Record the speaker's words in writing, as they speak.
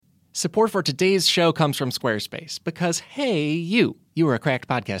Support for today's show comes from Squarespace because, hey, you are a Cracked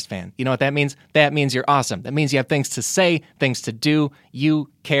podcast fan. You know what that means? That means you're awesome. That means you have things to say, things to do. You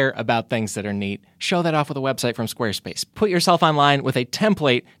care about things that are neat. Show that off with a website from Squarespace. Put yourself online with a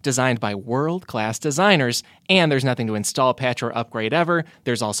template designed by world-class designers, and there's nothing to install, patch, or upgrade ever.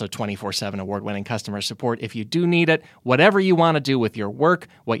 There's also 24/7 award-winning customer support if you do need it. Whatever you want to do with your work,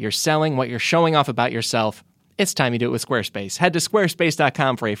 what you're selling, what you're showing off about yourself, it's time you do it with Squarespace. Head to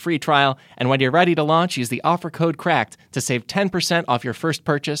squarespace.com for a free trial, and when you're ready to launch, use the offer code CRACKED to save 10% off your first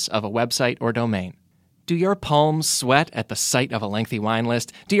purchase of a website or domain. Do your palms sweat at the sight of a lengthy wine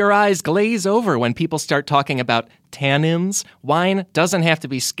list? Do your eyes glaze over when people start talking about tannins? Wine doesn't have to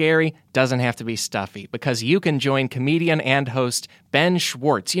be scary, doesn't have to be stuffy, because you can join comedian and host Ben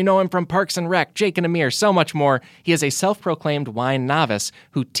Schwartz. You know him from Parks and Rec, Jake and Amir, so much more. He is a self-proclaimed wine novice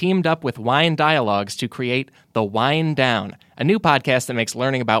who teamed up with Wine Dialogues to create The Wine Down, a new podcast that makes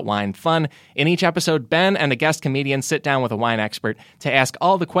learning about wine fun. In each episode, Ben and a guest comedian sit down with a wine expert to ask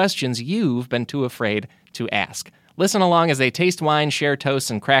all the questions you've been too afraid to ask. Listen along as they taste wine, share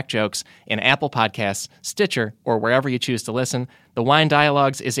toasts, and crack jokes in Apple Podcasts, Stitcher, or wherever you choose to listen. The Wine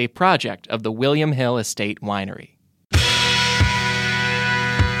Dialogues is a project of the William Hill Estate Winery.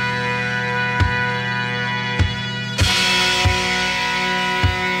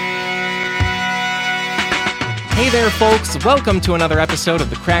 Hey there, folks. Welcome to another episode of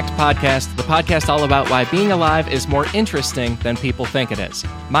the Cracked Podcast, the podcast all about why being alive is more interesting than people think it is.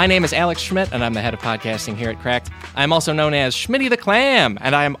 My name is Alex Schmidt, and I'm the head of podcasting here at Cracked. I'm also known as Schmitty the Clam,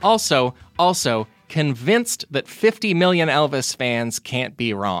 and I am also convinced that 50 million Elvis fans can't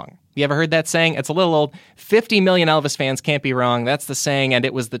be wrong. You ever heard that saying? It's a little old. 50 million Elvis fans can't be wrong. That's the saying, and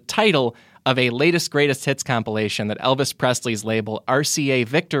it was the title of a latest greatest hits compilation that Elvis Presley's label RCA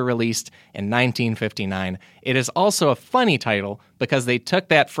Victor released in 1959. It is also a funny title because they took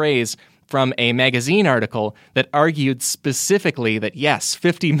that phrase from a magazine article that argued specifically that, yes,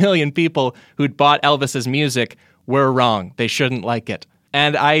 50 million people who'd bought Elvis's music were wrong. They shouldn't like it.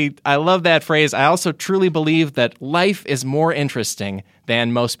 And I love that phrase. I also truly believe that life is more interesting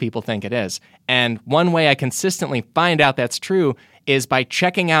than most people think it is. And one way I consistently find out that's true is by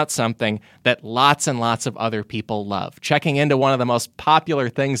checking out something that lots and lots of other people love. Checking into one of the most popular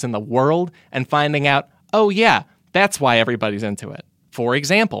things in the world and finding out, oh yeah, that's why everybody's into it. For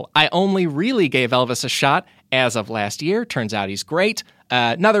example, I only really gave Elvis a shot as of last year. Turns out he's great.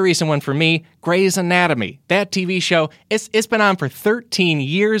 Another recent one for me, Grey's Anatomy. That TV show, it's been on for 13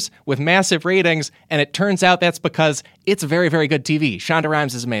 years with massive ratings, and it turns out that's because it's very, very good TV. Shonda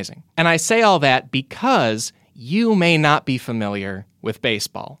Rhimes is amazing. And I say all that because you may not be familiar with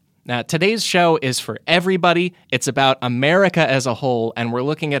baseball. Now, today's show is for everybody. It's about America as a whole, and we're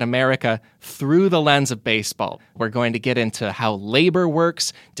looking at America through the lens of baseball. We're going to get into how labor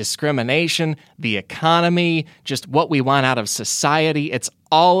works, discrimination, the economy, just what we want out of society. It's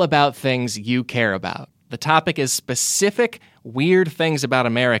all about things you care about. The topic is specific, weird things about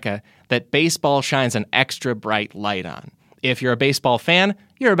America that baseball shines an extra bright light on. If you're a baseball fan,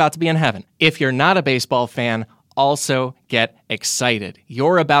 you're about to be in heaven. If you're not a baseball fan, also get excited.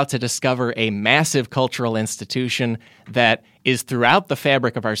 You're about to discover a massive cultural institution that is throughout the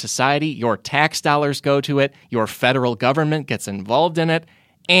fabric of our society. Your tax dollars go to it. Your federal government gets involved in it.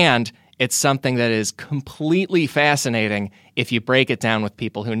 And it's something that is completely fascinating if you break it down with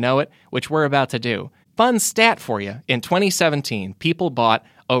people who know it, which we're about to do. Fun stat for you. In 2017, people bought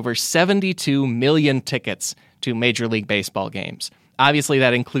over 72 million tickets to Major League Baseball games. Obviously,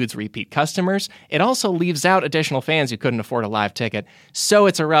 that includes repeat customers. It also leaves out additional fans who couldn't afford a live ticket, so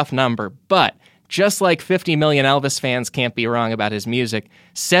it's a rough number. But just like 50 million Elvis fans can't be wrong about his music,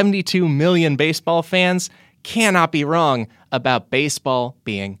 72 million baseball fans cannot be wrong about baseball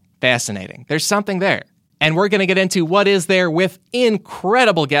being fascinating. There's something there. And we're going to get into what is there with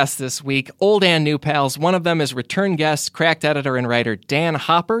incredible guests this week, old and new pals. One of them is return guest, Cracked editor and writer Dan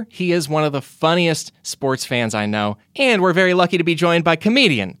Hopper. He is one of the funniest sports fans I know. And we're very lucky to be joined by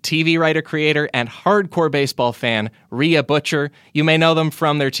comedian, TV writer, creator, and hardcore baseball fan, Rhea Butcher. You may know them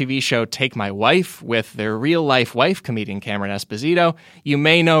from their TV show Take My Wife with their real-life wife, comedian Cameron Esposito. You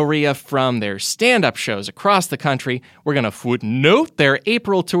may know Rhea from their stand-up shows across the country. We're going to footnote their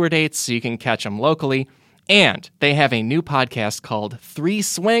April tour dates so you can catch them locally. And they have a new podcast called Three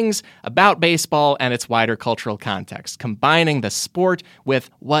Swings about baseball and its wider cultural context, combining the sport with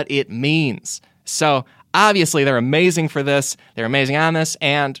what it means. So obviously they're amazing for this, they're amazing on this,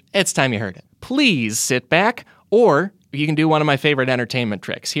 and it's time you heard it. Please sit back, or you can do one of my favorite entertainment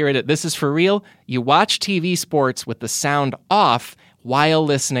tricks. Here it is. This is for real. You watch TV sports with the sound off while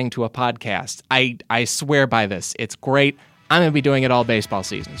listening to a podcast. I swear by this. It's great. I'm going to be doing it all baseball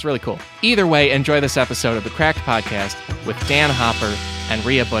season. It's really cool. Either way, enjoy this episode of the Cracked Podcast with Dan Hopper and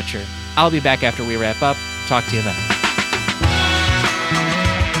Rhea Butcher. I'll be back after we wrap up. Talk to you then.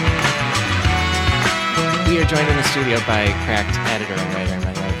 We are joined in the studio by Cracked editor and writer,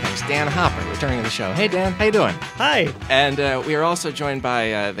 among other things, Dan Hopper, returning to the show. Hey, Dan. How you doing? Hi. And we are also joined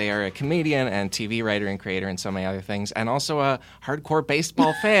by, they are a comedian and TV writer and creator and so many other things, and also a hardcore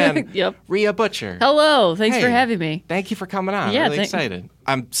baseball fan, Yep. Rhea Butcher. Hello. Thanks Hey, for having me. Thank you for coming on. Yeah, I'm really excited.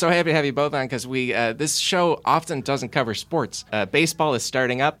 I'm so happy to have you both on because this show often doesn't cover sports. Baseball is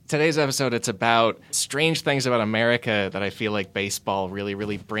starting up. Today's episode, it's about strange things about America that I feel like baseball really,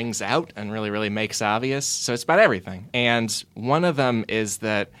 really brings out and really, really makes obvious. So it's about everything. And one of them is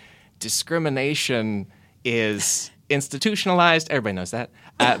that discrimination is institutionalized. Everybody knows that.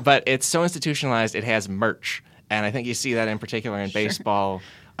 But it's so institutionalized, it has merch. And I think you see that in particular in baseball.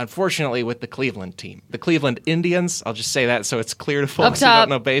 Unfortunately, with the Cleveland team. The Cleveland Indians, I'll just say that so it's clear to folks who don't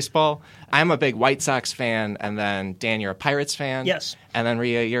know baseball. I'm a big White Sox fan, and then, Dan, you're a Pirates fan. Yes. And then,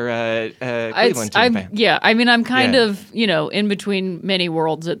 Rhea, you're a Cleveland team fan. Yeah, I mean, I'm kind of, in between many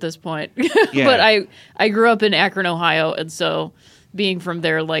worlds at this point. Yeah. But I grew up in Akron, Ohio, and so being from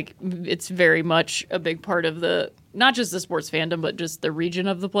there, like, it's very much a big part of not just the sports fandom, but just the region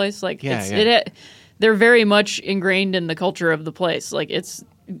of the place. Like, they're very much ingrained in the culture of the place. Like, it's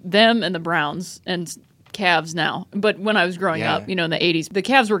them and the Browns and Cavs now. But when I was growing up, in the 80s, the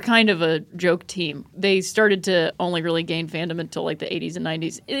Cavs were kind of a joke team. They started to only really gain fandom until like the 80s and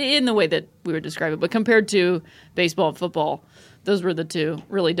 90s in the way that we would describe it. But compared to baseball and football, those were the two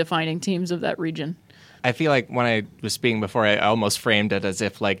really defining teams of that region. I feel like when I was speaking before, I almost framed it as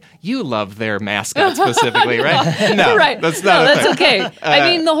if, like, you love their mascot specifically, right? No, right. That's not that's okay. I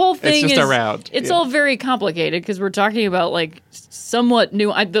mean, the whole thing it's just is around. It's all very complicated because we're talking about, like, somewhat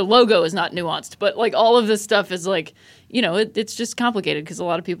new. The logo is not nuanced, but, like, all of this stuff is, like, it's just complicated because a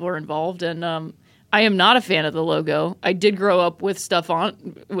lot of people are involved. And I am not a fan of the logo. I did grow up with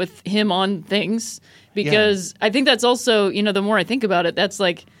with him on things because I think that's also, the more I think about it, that's,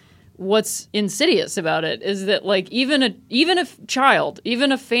 like, what's insidious about it is that, like, even a child,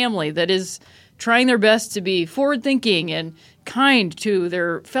 even a family that is trying their best to be forward-thinking and kind to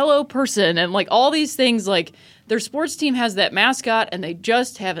their fellow person and, like, all these things, like, their sports team has that mascot and they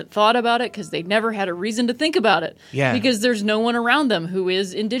just haven't thought about it because they never had a reason to think about it. Yeah. Because there's no one around them who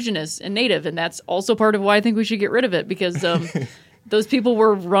is indigenous and native, and that's also part of why I think we should get rid of it because those people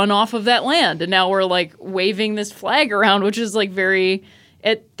were run off of that land, and now we're, like, waving this flag around, which is, like, very...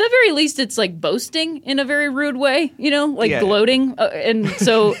 At the very least, it's like boasting in a very rude way, gloating. And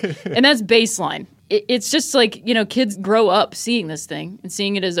so, and that's baseline. It's just like, kids grow up seeing this thing and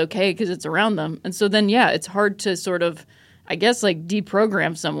seeing it as okay because it's around them. And so then, it's hard to sort of, I guess, like,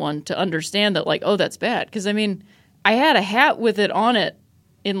 deprogram someone to understand that, like, oh, that's bad. Because, I mean, I had a hat with it on it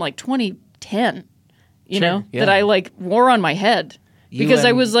in, like, 2010, that I, like, wore on my head. Because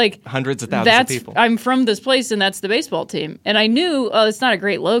I was like, hundreds of thousands of people. I'm from this place, and that's the baseball team. And I knew it's not a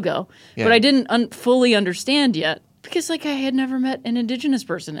great logo, but I didn't fully understand yet because, like, I had never met an indigenous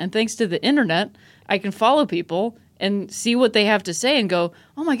person. And thanks to the internet, I can follow people and see what they have to say and go,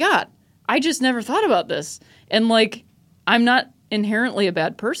 oh my God, I just never thought about this. And, like, I'm not inherently a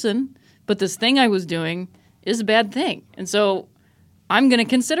bad person, but this thing I was doing is a bad thing. And so I'm going to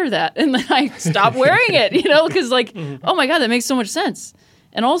consider that. And then I stop wearing it, because, like, oh my God, that makes so much sense.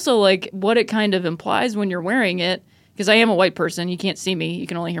 And also, like, what it kind of implies when you're wearing it, because I am a white person. You can't see me. You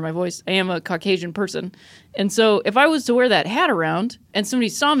can only hear my voice. I am a Caucasian person. And so if I was to wear that hat around and somebody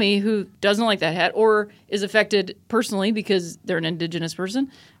saw me who doesn't like that hat or is affected personally because they're an indigenous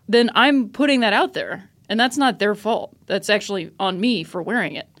person, then I'm putting that out there. And that's not their fault. That's actually on me for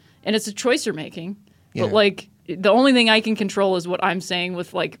wearing it. And it's a choice you're making. Yeah. But, like, the only thing I can control is what I'm saying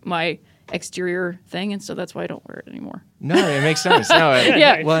with, like, my exterior thing, and so that's why I don't wear it anymore. No, it makes sense. No,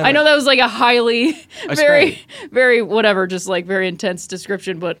 well, I know that was like a highly, very whatever, just like very intense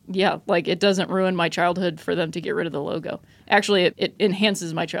description, but yeah, like it doesn't ruin my childhood for them to get rid of the logo. Actually, it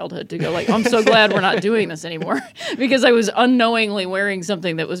enhances my childhood to go like, I'm so glad we're not doing this anymore because I was unknowingly wearing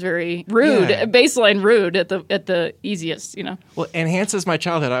something that was very rude, baseline rude at the easiest, you know. Well, enhances my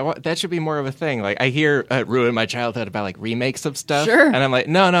childhood. That should be more of a thing. Like I hear ruin my childhood about like remakes of stuff, sure, and I'm like,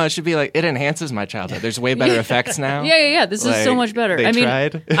 no, it should be like it enhances my childhood. There's way better effects now. Yeah. This is so much better. I mean,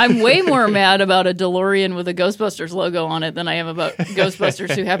 I'm way more mad about a DeLorean with a Ghostbusters logo on it than I am about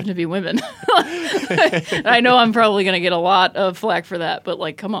Ghostbusters who happen to be women. I know I'm probably going to get a lot of flack for that, but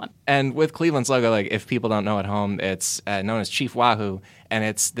like, come on. And with Cleveland's logo, like if people don't know at home, it's known as Chief Wahoo, and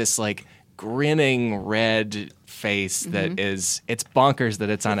it's this like grinning red face that is, it's bonkers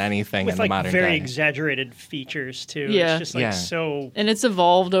that it's on anything with in the modern very day. exaggerated features too. Yeah. It's just so. And it's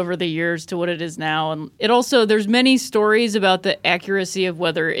evolved over the years to what it is now. And it also, there's many stories about the accuracy of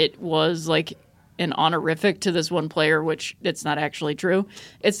whether it was like an honorific to this one player, which it's not actually true.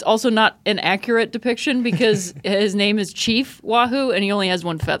 It's also not an accurate depiction because his name is Chief Wahoo and he only has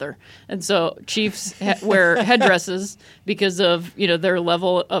one feather. And so chiefs wear headdresses because of, their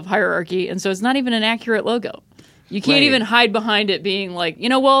level of hierarchy. And so it's not even an accurate logo. You can't even hide behind it being like,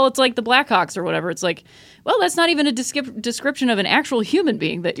 it's like the Blackhawks or whatever. It's like, well, that's not even a description of an actual human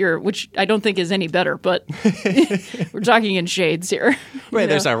being which I don't think is any better, but we're talking in shades here. Right,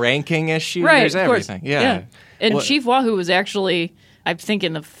 there's a ranking issue. Right, there's of course. everything. Yeah. And Chief Wahoo was actually, I think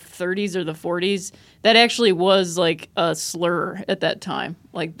in the 30s or the 40s, that actually was like a slur at that time.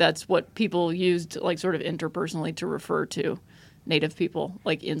 Like that's what people used like sort of interpersonally to refer to Native people,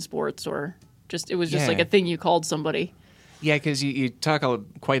 like in sports or it was just like a thing you called somebody. Yeah, because you talk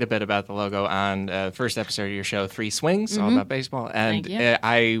quite a bit about the logo on the first episode of your show, Three Swings, all about baseball. And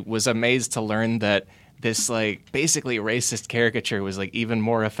I was amazed to learn that this like basically racist caricature was like even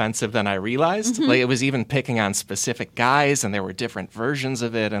more offensive than I realized. Like it was even picking on specific guys, and there were different versions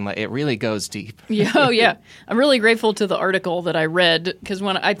of it, and like it really goes deep. Yeah. I'm really grateful to the article that I read because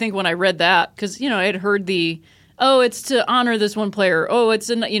when I read that, because I had heard it's to honor this one player.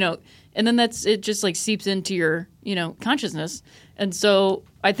 And then it just like seeps into your, consciousness. And so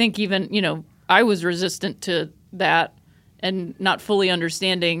I think even, I was resistant to that and not fully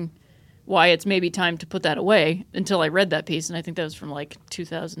understanding why it's maybe time to put that away until I read that piece. And I think that was from like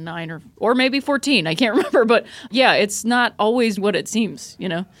 2009 or maybe 14. I can't remember. But yeah, it's not always what it seems,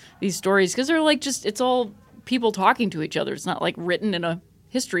 these stories, because they're like it's all people talking to each other. It's not like written in a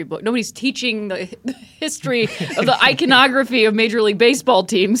history book. Nobody's teaching the history of the iconography of Major League Baseball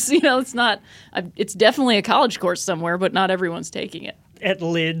teams. It's not. It's definitely a college course somewhere, but not everyone's taking it. At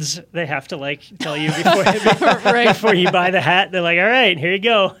Lids, they have to tell you before you buy the hat. They're like, "All right, here you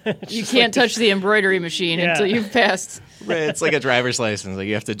go." You can't touch the embroidery machine until you've passed. Right, it's like a driver's license. Like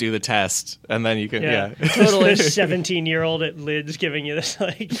you have to do the test, and then you can. Yeah. Totally. This 17-year-old at Lids giving you this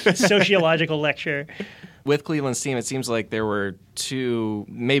sociological lecture. With Cleveland's team, it seems like there were two,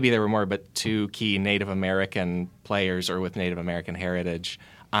 maybe there were more, but two key Native American players or with Native American heritage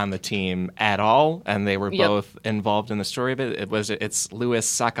on the team at all, and they were both involved in the story of it. It's Louis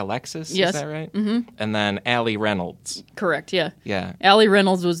Sockalexis, yes. Is that right? Mm-hmm. And then Allie Reynolds. Correct, yeah. Yeah. Allie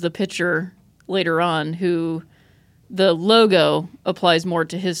Reynolds was the pitcher later on who the logo applies more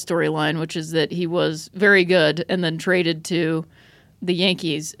to his storyline, which is that he was very good and then traded to the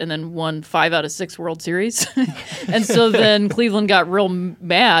Yankees and then won 5 out of 6 World Series. And so then Cleveland got real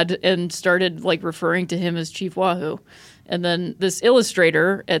mad and started referring to him as Chief Wahoo. And then this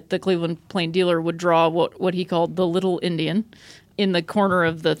illustrator at the Cleveland Plain Dealer would draw what he called the Little Indian in the corner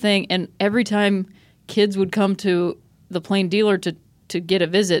of the thing. And every time kids would come to the Plain Dealer to get a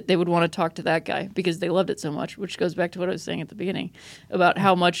visit, they would want to talk to that guy because they loved it so much, which goes back to what I was saying at the beginning about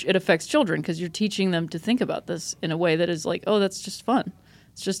how much it affects children because you're teaching them to think about this in a way that is like, oh, that's just fun.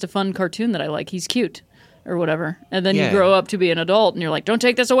 It's just a fun cartoon that I like. He's cute or whatever. And then you grow up to be an adult and you're like, don't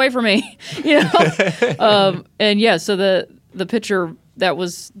take this away from me. So the picture, that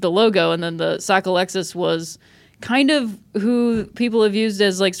was the logo, and then the Sockalexis was kind of who people have used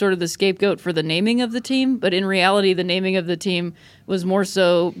as sort of the scapegoat for the naming of the team, but in reality the naming of the team was more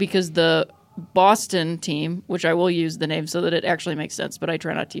so because the Boston team, which I will use the name so that it actually makes sense, but I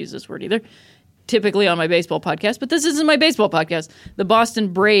try not to use this word either, typically on my baseball podcast, but this isn't my baseball podcast. The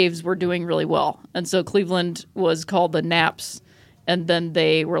Boston Braves were doing really well, and so Cleveland was called the Naps, and then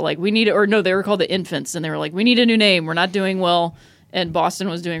they were like, they were called the Infants, and they were like, we need a new name, we're not doing well. And Boston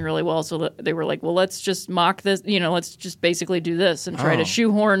was doing really well, so they were like, well, let's just mock this, let's just basically do this and try to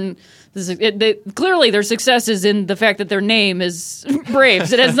shoehorn this. Clearly their success is in the fact that their name is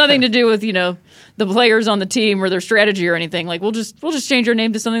Braves. It has nothing to do with, the players on the team or their strategy or anything. We'll just change our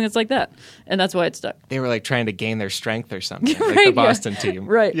name to something that's like that. And that's why it stuck. They were trying to gain their strength or something, like the Boston team.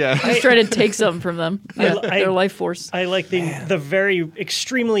 Right. Yeah. Just try to take some from them. Yeah, their life force. I like the very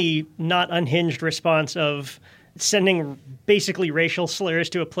extremely not unhinged response of sending basically racial slurs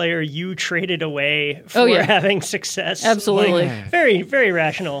to a player you traded away for having success. Absolutely. Very, very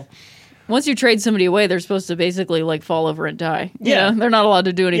rational. Once you trade somebody away, they're supposed to basically fall over and die. They're not allowed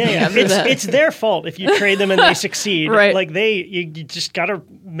to do anything after that. It's their fault if you trade them and they succeed. Right. You just got to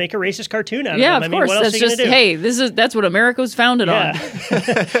make a racist cartoon out of yeah, them. of course. What else that's are you just, gonna do? hey, that's what America was founded on.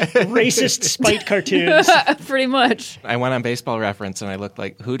 Racist spite cartoons. Pretty much. I went on Baseball Reference and I looked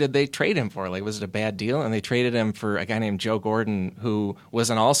like, who did they trade him for? Like, was it a bad deal? And they traded him for a guy named Joe Gordon, who was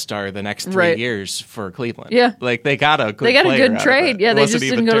an all-star the next 3 years for Cleveland. Yeah. Like, they got a good They got a player good out trade. of it. Yeah, It they wasn't just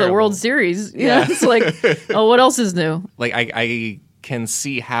even didn't go to the terrible. World Series. Yeah, it's like, oh, what else is new? Like, I can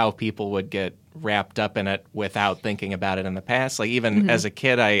see how people would get wrapped up in it without thinking about it in the past. Like, even as a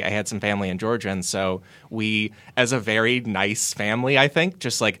kid, I had some family in Georgia, and so we, as a very nice family, I think,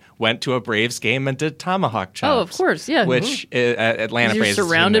 just like went to a Braves game and did tomahawk chops. Oh, of course, yeah. Which Atlanta You're Braves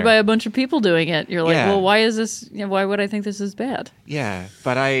surrounded by a bunch of people doing it. You're like, Yeah. well, why is this? Why would I think this is bad? Yeah,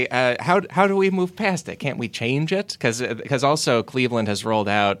 but how do we move past it? Can't we change it? Because also Cleveland has rolled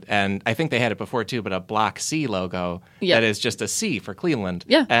out, and I think they had it before too, but a Block C logo that is just a C for Cleveland.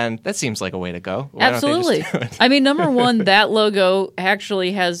 Yeah. And that seems like a way to go. Why don't they Absolutely. just do it? I mean, number one, that logo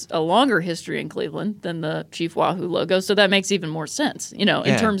actually has a longer history in Cleveland than the Chief Wahoo logo, so that makes even more sense, in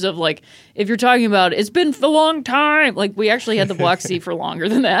terms of, like, if you're talking about it's been a long time, like, we actually had the Block C for longer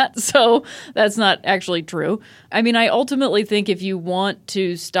than that, so that's not actually true. I mean, I ultimately think if you want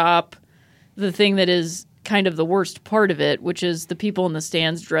to stop the thing that is kind of the worst part of it, which is the people in the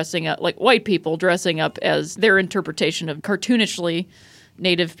stands dressing up, like white people dressing up as their interpretation of cartoonishly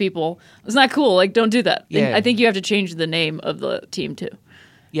Native people. It's not cool. Like, don't do that. Yeah. I think you have to change the name of the team too.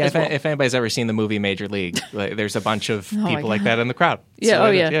 Yeah, as well. if anybody's ever seen the movie Major League, like, there's a bunch of my people like God. that in the crowd. Yeah, So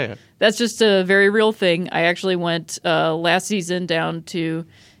oh that- yeah. That's just a very real thing. I actually went last season down to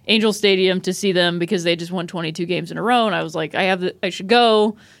Angel Stadium to see them because they just won 22 games in a row, and I was like, I should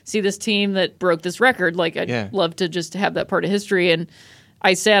go see this team that broke this record. Like, I'd love to just have that part of history. And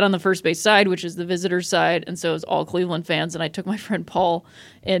I sat on the first base side, which is the visitor side, and so it was all Cleveland fans. And I took my friend Paul,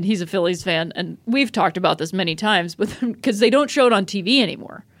 and he's a Phillies fan, and we've talked about this many times, but because they don't show it on TV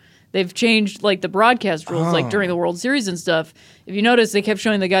anymore. They've changed, like, the broadcast rules, like during the World Series and stuff. If you notice, they kept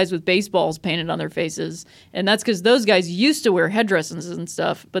showing the guys with baseballs painted on their faces, and that's because those guys used to wear headdresses and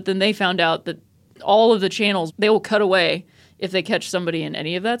stuff, but then they found out that all of the channels, they will cut away if they catch somebody in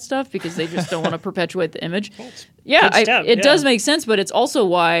any of that stuff because they just don't want to perpetuate the image. Yeah, it does make sense, but it's also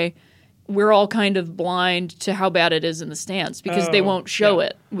why we're all kind of blind to how bad it is in the stands because they won't show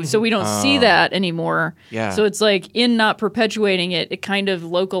it. So we don't see that anymore. Yeah. So it's like, in not perpetuating it, it kind of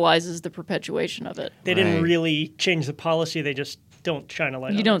localizes the perpetuation of it. They didn't really change the policy. They just don't shine a light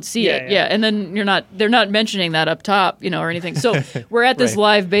on it. You don't see it. Yeah. And then they're not mentioning that up top, or anything. So we're at this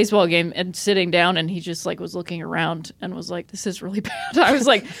live baseball game and sitting down, and he just, like, was looking around and was like, this is really bad. I was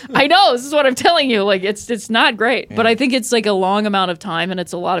like, I know, this is what I'm telling you. Like, it's not great. Yeah. But I think it's like a long amount of time and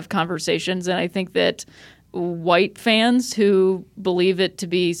it's a lot of conversations. And I think that white fans who believe it to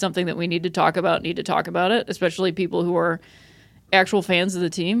be something that we need to talk about it, especially people who are actual fans of the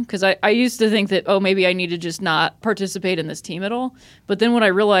team, because I used to think that, maybe I need to just not participate in this team at all. But then what I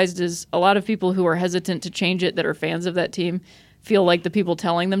realized is a lot of people who are hesitant to change it that are fans of that team feel like the people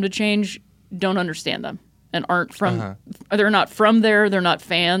telling them to change don't understand them and aren't from they're not from there, they're not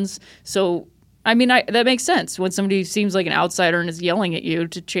fans. So I mean, that makes sense. When somebody seems like an outsider and is yelling at you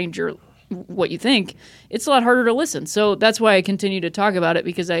to change what you think, it's a lot harder to listen. So that's why I continue to talk about it,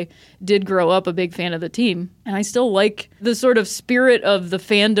 because I did grow up a big fan of the team. And I still like the sort of spirit of the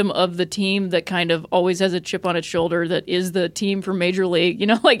fandom of the team that kind of always has a chip on its shoulder that is the team from Major League,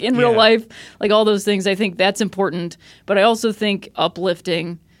 like in real life, like all those things. I think that's important. But I also think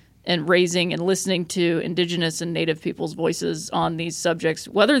uplifting and raising and listening to Indigenous and Native people's voices on these subjects,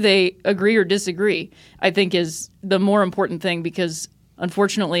 whether they agree or disagree, I think is the more important thing, because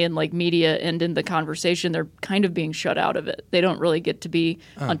unfortunately, in like media and in the conversation, they're kind of being shut out of it. They don't really get to be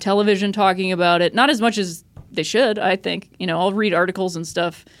on television talking about it, not as much as they should, I think. I'll read articles and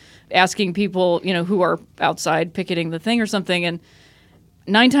stuff asking people, who are outside picketing the thing or something, and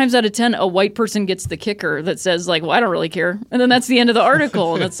 9 times out of 10, a white person gets the kicker that says, like, well, I don't really care. And then that's the end of the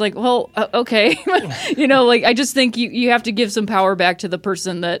article. And it's like, well, okay. I just think you have to give some power back to the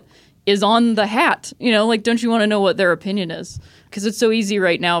person that is on the hat. Don't you want to know what their opinion is? Because it's so easy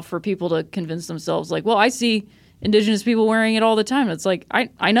right now for people to convince themselves, like, well, I see Indigenous people wearing it all the time. And it's like,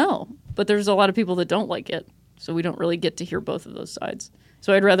 I know, but there's a lot of people that don't like it. So we don't really get to hear both of those sides.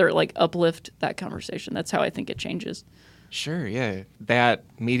 So I'd rather, like, uplift that conversation. That's how I think it changes. Sure, yeah. That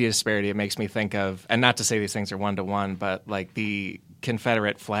media disparity, it makes me think of, and not to say these things are one-to-one, but like the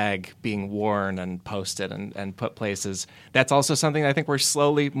Confederate flag being worn and posted and put places. That's also something I think we're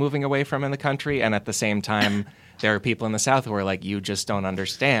slowly moving away from in the country. And at the same time, there are people in the South who are like, you just don't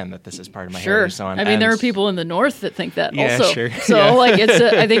understand that this is part of my sure. heritage. So on. I mean, there are people in the North that think that yeah, also. Sure. So yeah. like,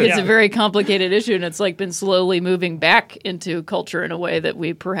 I think it's a very complicated issue, and it's like been slowly moving back into culture in a way that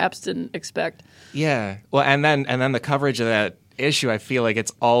we perhaps didn't expect. Yeah. Well, and then the coverage of that issue, I feel like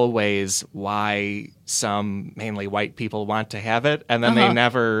it's always why some mainly white people want to have it, and then they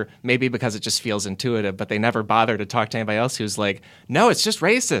never, maybe because it just feels intuitive, but they never bother to talk to anybody else who's like, no, it's just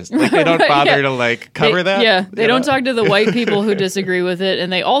racist. Like they don't bother to like cover that. Yeah, they don't talk to the white people who disagree with it,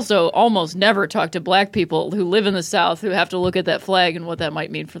 and they also almost never talk to black people who live in the South who have to look at that flag and what that might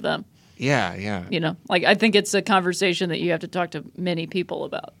mean for them. Yeah, yeah. You know, like I think it's a conversation that you have to talk to many people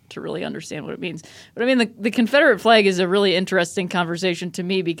about to really understand what it means. But I mean, the Confederate flag is a really interesting conversation to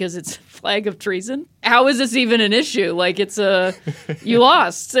me because it's a flag of treason. How is this even an issue? Like you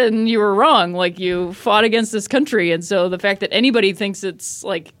lost and you were wrong. Like you fought against this country. And so the fact that anybody thinks it's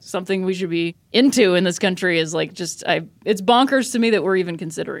like something we should be into in this country is like it's bonkers to me that we're even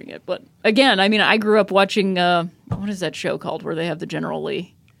considering it. But again, I mean, I grew up watching, what is that show called where they have the General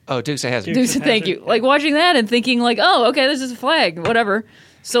Lee? Oh, Dukes of Hazzard. Thank you. Like watching that and thinking like, oh, okay, this is a flag, whatever.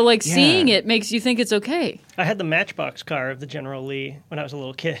 So like seeing it makes you think it's okay. I had the Matchbox car of the General Lee when I was a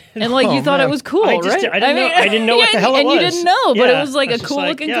little kid. And like you thought it was cool, right? I didn't know what the hell it was. And you didn't know, but it was like a cool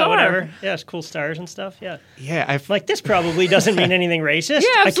looking car. Whatever. Yeah, it's cool stars and stuff. Yeah. Yeah, like this probably doesn't mean anything racist.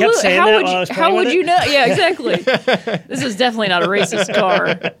 Yeah, absolutely. I kept saying that while I was playing How would with you it. know? Yeah, exactly. This is definitely not a racist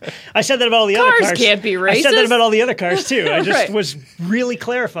car. I said that about all the other cars. Cars can't be racist. I said that about all the other cars too. I just was really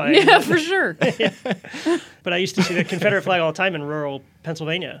clarifying. Yeah, for sure. But I used to see the Confederate flag all the time in rural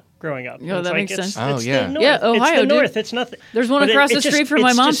Pennsylvania growing up. Oh, that makes sense. It's yeah. the North. Yeah, Ohio, it's the North. dude. It's nothing. There's one across the street from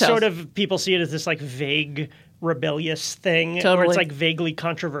my mom's house. Sort of people see it as this like vague, rebellious thing, Totally. or it's like vaguely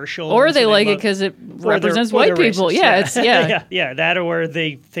controversial, Or they like it because it represents white people. Racist, Yeah, it's yeah. That, or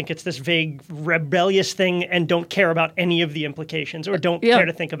they think it's this vague, rebellious thing and don't care about any of the implications, or don't care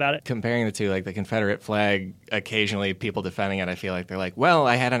to think about it. Comparing the two, like the Confederate flag, occasionally people defending it, I feel like they're like, well,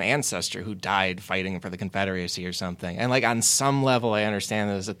 I had an ancestor who died fighting for the Confederacy or something. And like on some level, I understand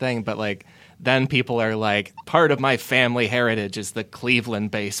that as a thing, but like then people are like, part of my family heritage is the Cleveland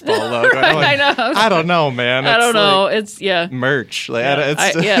baseball logo. Right, like, I know. I don't know, man. I don't know. Like It's merch. Like,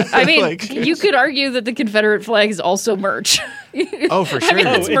 I mean, like, you could argue that the Confederate flag is also merch. Oh, for sure. I mean,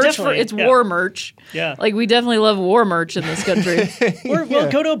 it's merch it's war merch. Yeah. Like we definitely love war merch in this country.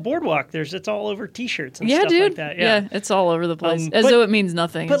 Well, go to a boardwalk. It's all over T-shirts and stuff dude. like that. Yeah, it's all over the place, as though it means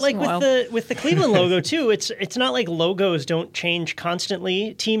nothing. But like with the Cleveland logo too, it's not like logos don't change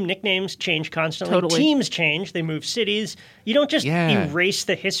constantly. Team nicknames change constantly. Totally. Teams change. They move cities. You don't just erase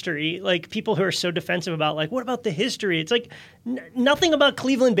the history. Like people who are so defensive about like, what about the history? It's like nothing about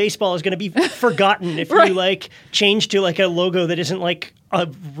Cleveland baseball is going to be forgotten if you like change to like a logo that isn't like a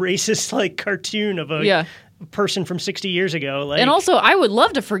racist like cartoon of a person from 60 years ago. Like, and also, I would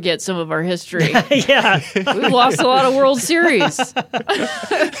love to forget some of our history. Yeah. We've lost a lot of World Series.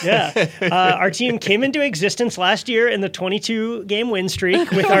 Yeah. Our team came into existence last year in the 22-game win streak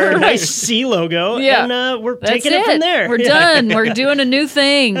with our nice C logo. Yeah. And we're That's taking it from there. We're done. We're doing a new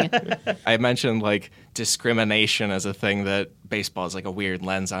thing. I mentioned like discrimination as a thing that baseball is like a weird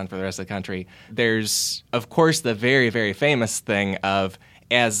lens on for the rest of the country. There's, of course, the very, very famous thing of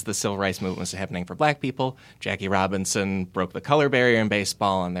as the civil rights movement was happening for black people, Jackie Robinson broke the color barrier in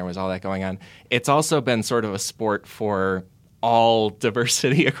baseball, and there was all that going on. It's also been sort of a sport for all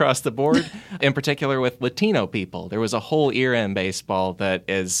diversity across the board, in particular with Latino people. There was a whole era in baseball that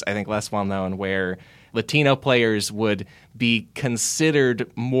is, I think, less well known, where Latino players would be considered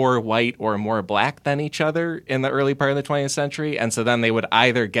more white or more black than each other in the early part of the 20th century. And so then they would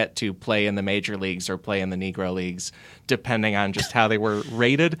either get to play in the major leagues or play in the Negro leagues, depending on just how they were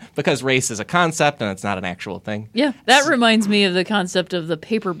rated, because race is a concept and it's not an actual thing. Yeah, that reminds me of the concept of the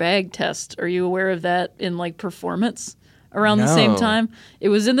paper bag test. Are you aware of that in like performance around the same time? It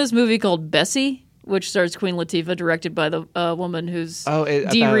was in this movie called Bessie, which stars Queen Latifah, directed by the woman who's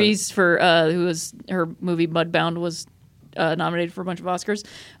Dee Reese for who was her movie Mudbound was nominated for a bunch of Oscars.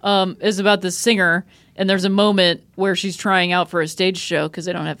 Is about this singer, and there's a moment where she's trying out for a stage show because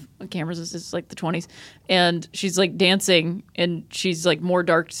they don't have cameras. It's like the 20s, and she's like dancing, and she's like more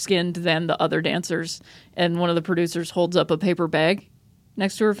dark skinned than the other dancers. And one of the producers holds up a paper bag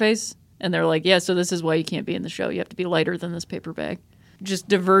next to her face, and they're like, "Yeah, so this is why you can't be in the show. You have to be lighter than this paper bag." Just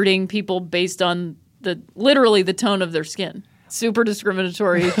diverting people based on literally the tone of their skin. Super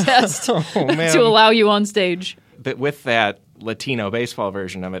discriminatory test to allow you on stage. But with that Latino baseball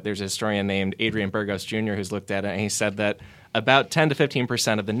version of it, there's a historian named Adrian Burgos Jr. who's looked at it, and he said that about 10 to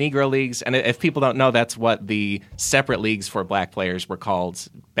 15% of the Negro leagues. And if people don't know, that's what the separate leagues for black players were called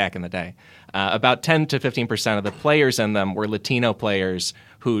back in the day. About 10 to 15% of the players in them were Latino players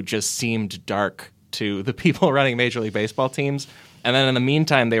who just seemed dark to the people running Major League Baseball teams. And then in the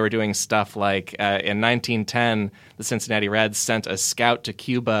meantime, they were doing stuff like in 1910, the Cincinnati Reds sent a scout to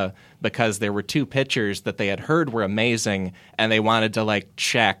Cuba because there were 2 pitchers that they had heard were amazing, and they wanted to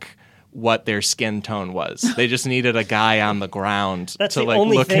check what their skin tone was. They just needed a guy on the ground to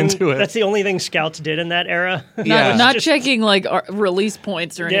look into it. That's the only thing scouts did in that era. Not checking release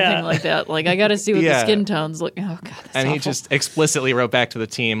points or anything like that. I got to see what the skin tones look. Oh God, that's and awful. He just explicitly wrote back to the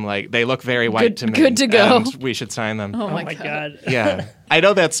team they look very white to me. Good to go. And we should sign them. Oh my God. Yeah. I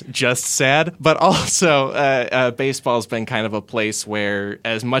know that's just sad, but also baseball's been kind of a place where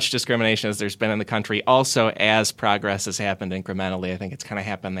as much discrimination as there's been in the country, also as progress has happened incrementally, I think it's kind of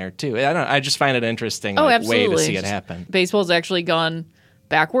happened there too. I just find it interesting way to see it happen. Baseball's actually gone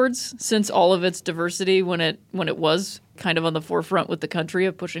backwards since all of its diversity when it was kind of on the forefront with the country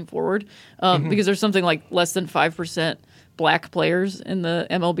of pushing forward, because there's something like less than 5% black players in the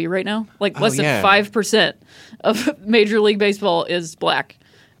MLB right now. Less than 5% of Major League Baseball is black.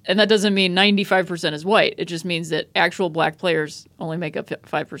 And that doesn't mean 95% is white. It just means that actual black players only make up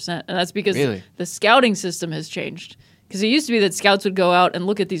 5%. And that's because the scouting system has changed. Because it used to be that scouts would go out and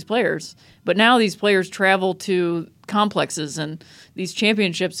look at these players. But now these players travel to complexes and these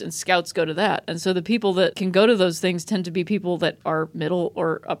championships, and scouts go to that. And so the people that can go to those things tend to be people that are middle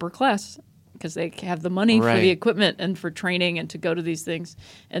or upper class, because they have the money for the equipment and for training and to go to these things.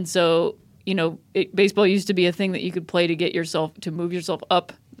 And so, baseball used to be a thing that you could play to move yourself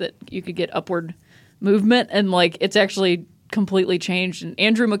up, that you could get upward movement. And it's actually completely changed. And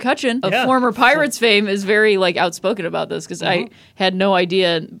Andrew McCutchen of former Pirates fame is very outspoken about this, because I had no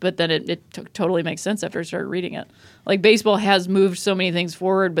idea, but then it totally makes sense after I started reading it. Baseball has moved so many things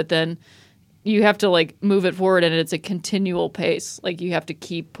forward, but then you have to move it forward, and it's a continual pace. You have to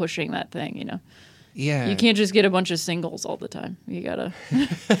keep pushing that thing, Yeah. You can't just get a bunch of singles all the time. You gotta,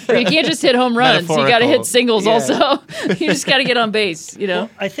 or you can't just hit home runs. You gotta hit singles also. You just gotta get on base, Well,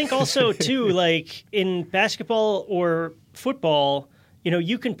 I think also too, in basketball or football,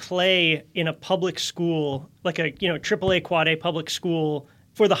 you can play in a public school, a AAA quad A public school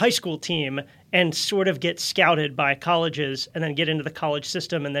for the high school team, and sort of get scouted by colleges, and then get into the college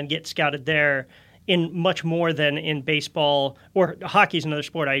system, and then get scouted there in much more than in baseball, or hockey is another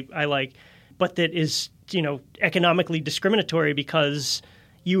sport I like, but that is, economically discriminatory, because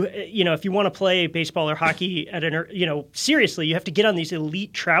if you want to play baseball or hockey at seriously, you have to get on these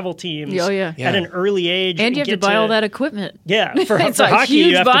elite travel teams at an early age. And you have to buy all that equipment. Yeah. For hockey,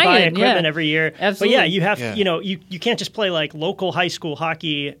 you have to buy equipment every year. Absolutely. But you have, you can't just play local high school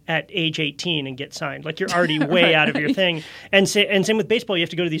hockey at age 18 and get signed. You're already way out of your thing. And same with baseball. You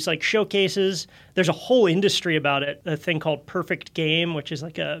have to go to these showcases. There's a whole industry about it, a thing called Perfect Game, which is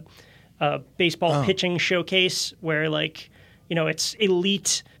a baseball pitching showcase where it's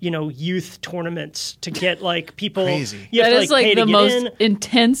elite, youth tournaments to get people. Crazy. You have that to, is the most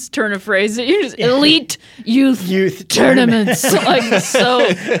intense turn of phrase. You just elite youth tournaments. So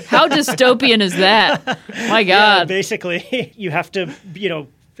how dystopian is that? My God. Yeah, basically, you have to,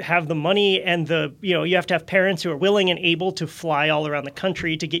 have the money and you have to have parents who are willing and able to fly all around the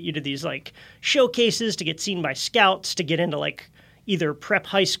country to get you to these showcases, to get seen by scouts, to get into either prep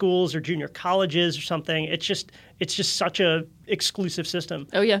high schools or junior colleges or something. It's just such a exclusive system.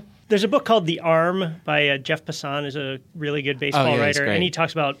 Oh yeah. There's a book called The Arm by Jeff Passan, who's a really good baseball writer, and he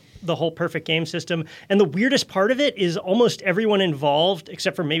talks about the whole Perfect Game system. And the weirdest part of it is almost everyone involved,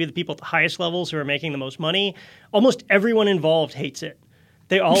 except for maybe the people at the highest levels who are making the most money, almost everyone involved hates it.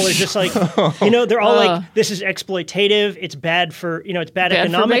 They all are just they're all this is exploitative. It's bad for, it's bad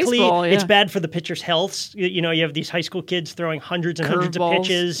economically. Baseball, It's bad for the pitcher's health. You have these high school kids throwing hundreds and hundreds of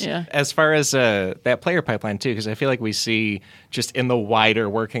pitches. Yeah. As far as that player pipeline, too, because I feel like we see just in the wider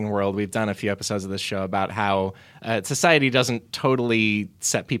working world, we've done a few episodes of this show about how society doesn't totally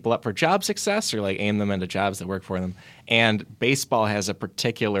set people up for job success or aim them into jobs that work for them. And baseball has a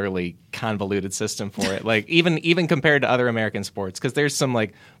particularly convoluted system for it, even compared to other American sports, because there's some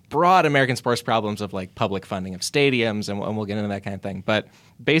broad American sports problems of public funding of stadiums, and we'll get into that kind of thing. But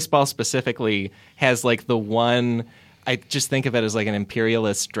baseball specifically has the one, I just think of it as an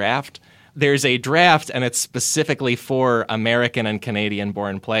imperialist draft. There's a draft, and it's specifically for American and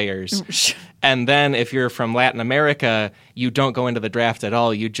Canadian-born players. And then if you're from Latin America, you don't go into the draft at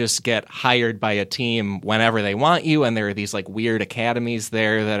all. You just get hired by a team whenever they want you, and there are these weird academies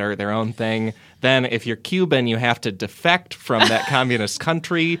there that are their own thing Then if you're Cuban, you have to defect from that communist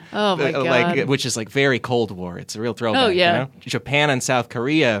country. Oh, my God. Which is like very Cold War. It's a real throwback. Oh, yeah. You know? Japan and South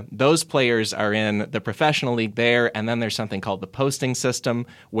Korea, those players are in the professional league there, and then there's something called the posting system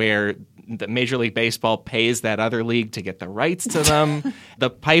where the Major League Baseball pays that other league to get the rights to them. The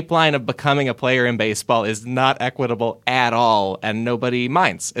pipeline of becoming a player in baseball is not equitable at all, and nobody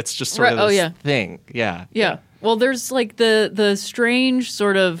minds. It's just sort of this thing. Yeah. Yeah. Well, there's like the strange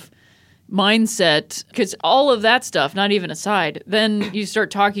sort of mindset, because all of that stuff, not even aside, then you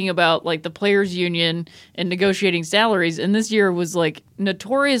start talking about like the players union and negotiating salaries, and this year was like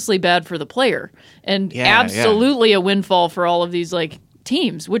notoriously bad for the player and absolutely a windfall for all of these like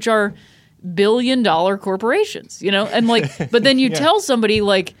teams, which are billion-dollar corporations, you know? And like, but then you tell somebody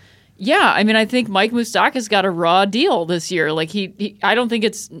like, yeah, I mean, I think Mike Moustakas got a raw deal this year. Like he I don't think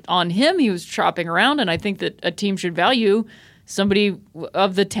it's on him. He was shopping around, and I think that a team should value somebody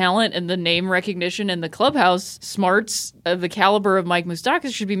of the talent and the name recognition and the clubhouse smarts of the caliber of Mike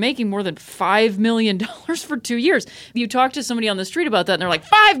Moustakas should be making more than $5 million for 2 years. You talk to somebody on the street about that, and they're like,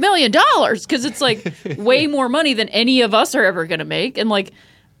 $5 million? Because it's like way more money than any of us are ever going to make. And like,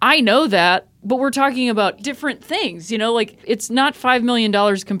 I know that, but we're talking about different things, you know, like it's not $5 million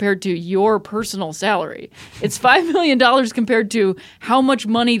compared to your personal salary. It's $5 million compared to how much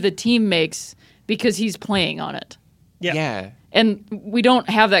money the team makes because he's playing on it. Yeah. And we don't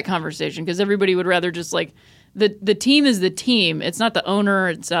have that conversation because everybody would rather just like the team is the team. It's not the owner.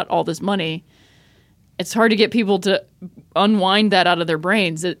 It's not all this money. It's hard to get people to unwind that out of their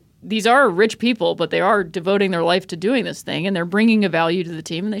brains. These are rich people, but they are devoting their life to doing this thing, and they're bringing a value to the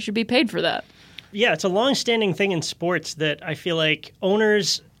team, and they should be paid for that. Yeah, it's a long-standing thing in sports that I feel like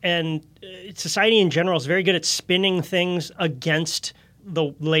owners and society in general is very good at spinning things against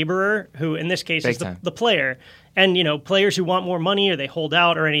the laborer, who in this case is the player. And, you know, players who want more money or they hold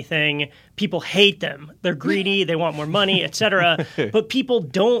out or anything, people hate them. They're greedy, they want more money, etc. But people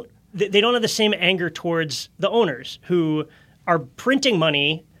don't have the same anger towards the owners who are printing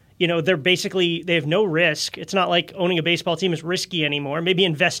money. You know, they have no risk. It's not like owning a baseball team is risky anymore. Maybe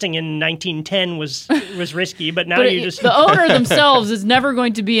investing in 1910 was risky, but now the owner themselves is never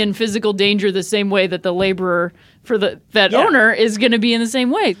going to be in physical danger the same way that the laborer for that owner is going to be in the same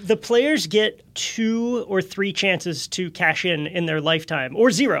way. The players get 2 or 3 chances to cash in their lifetime,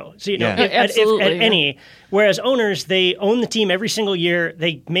 or 0. So, you know, at any. Whereas owners, they own the team every single year.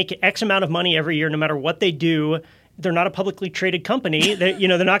 They make X amount of money every year, no matter what they do. They're not a publicly traded company. They're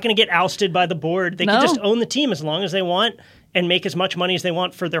not going to get ousted by the board. They can just own the team as long as they want and make as much money as they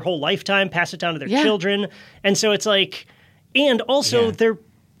want for their whole lifetime, pass it down to their children. And so it's like, and also they're,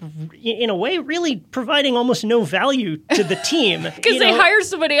 in a way, really providing almost no value to the team. Because they hire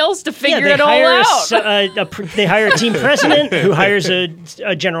somebody else to figure it all out. They hire a team president who hires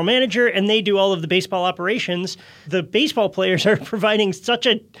a general manager, and they do all of the baseball operations. The baseball players are providing such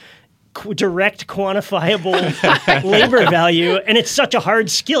a direct, quantifiable labor value, and it's such a hard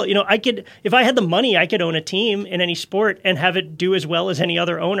skill. You know, if I had the money, I could own a team in any sport and have it do as well as any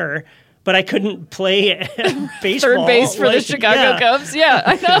other owner, but I couldn't play baseball. Third base for the Chicago Cubs. Yeah,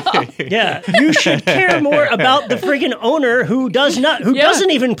 I know. Yeah, you should care more about the friggin' owner who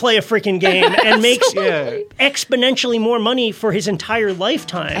doesn't even play a freaking game and makes exponentially more money for his entire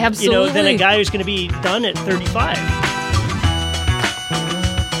lifetime. Absolutely. Than a guy who's going to be done at 35.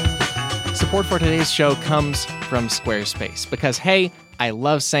 Support for today's show comes from Squarespace because, hey, I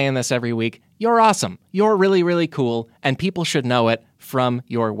love saying this every week. You're awesome. You're really, really cool, and people should know it from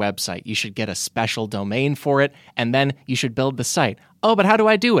your website. You should get a special domain for it, and then you should build the site. Oh, but how do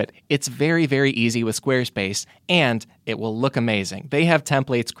I do it? It's very, very easy with Squarespace, and it will look amazing. They have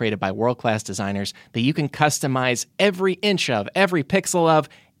templates created by world-class designers that you can customize every inch of, every pixel of,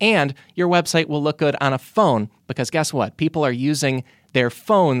 and your website will look good on a phone because guess what? People are using their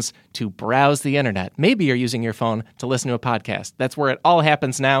phones to browse the internet. Maybe you're using your phone to listen to a podcast. That's where it all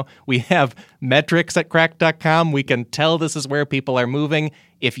happens now. We have metrics at Cracked.com. We can tell this is where people are moving.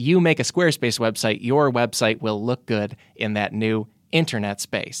 If you make a Squarespace website, your website will look good in that new internet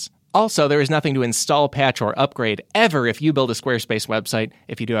space. Also, there is nothing to install, patch, or upgrade ever if you build a Squarespace website.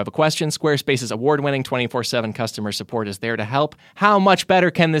 If you do have a question, Squarespace's award-winning 24/7 customer support is there to help. How much better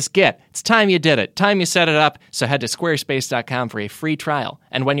can this get? It's time you did it. Time you set it up. So head to squarespace.com for a free trial.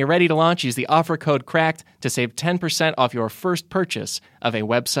 And when you're ready to launch, use the offer code CRACKED to save 10% off your first purchase of a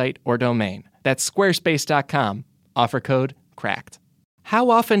website or domain. That's squarespace.com. Offer code CRACKED. How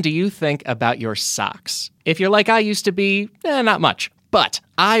often do you think about your socks? If you're like I used to be, not much. But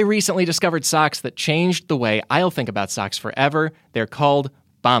I recently discovered socks that changed the way I'll think about socks forever. They're called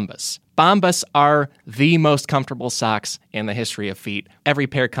Bombas. Bombas are the most comfortable socks in the history of feet. Every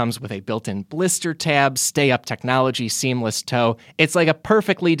pair comes with a built-in blister tab, stay-up technology, seamless toe. It's like a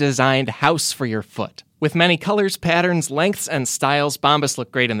perfectly designed house for your foot. With many colors, patterns, lengths, and styles, Bombas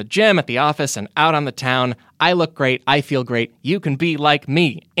look great in the gym, at the office, and out on the town. I look great. I feel great. You can be like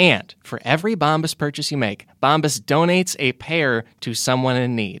me. And for every Bombas purchase you make, Bombas donates a pair to someone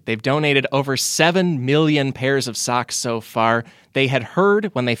in need. They've donated over 7 million pairs of socks so far. They had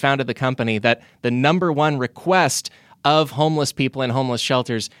heard when they founded the company that the number one request of homeless people in homeless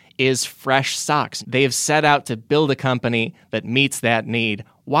shelters is fresh socks. They have set out to build a company that meets that need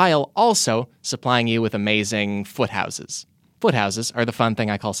while also supplying you with amazing foothouses. Foothouses are the fun thing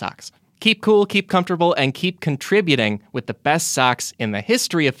I call socks. Keep cool, keep comfortable, and keep contributing with the best socks in the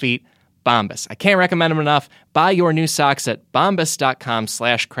history of feet, Bombas. I can't recommend them enough. Buy your new socks at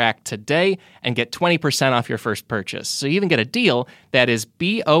bombas.com/crack today and get 20% off your first purchase. So you even get a deal that is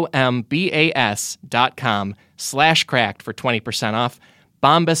bombas.com/cracked for 20% off.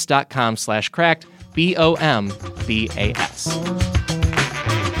 bombas.com/cracked, BOMBAS.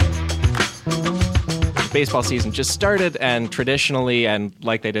 Baseball season just started, and traditionally, and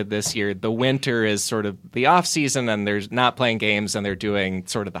like they did this year, the winter is sort of the off season, and they're not playing games, and they're doing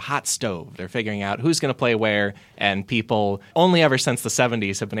sort of the hot stove. They're figuring out who's going to play where, and people only ever since the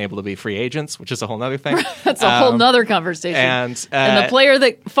 70s have been able to be free agents, which is a whole nother thing. That's a whole nother conversation. And the player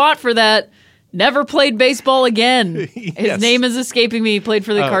that fought for that never played baseball again. Yes. His name is escaping me. He played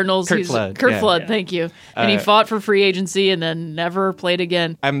for the Cardinals. Kurt Flood. Kurt Yeah. Flood, thank you. And he fought for free agency and then never played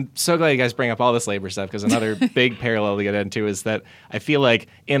again. I'm so glad you guys bring up all this labor stuff, because another big parallel to get into is that I feel like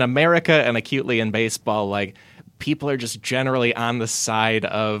in America and acutely in baseball, like people are just generally on the side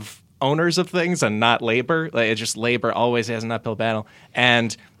of owners of things and not labor. Like, it's just labor always has an uphill battle.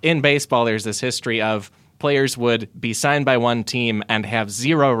 And in baseball, there's this history of players would be signed by one team and have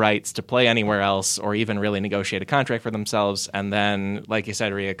zero rights to play anywhere else or even really negotiate a contract for themselves. And then, like you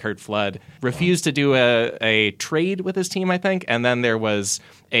said, Rhea, Kurt Flood refused to do a trade with his team, I think. And then there was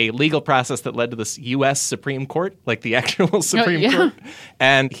a legal process that led to this U.S. Supreme Court, like the actual Supreme Court.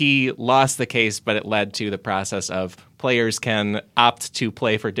 And he lost the case, but it led to the process of players can opt to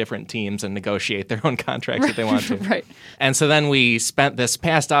play for different teams and negotiate their own contracts if they want to. Right. And so then we spent this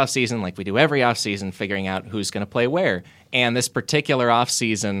past offseason, like we do every offseason, figuring out who's going to play where. And this particular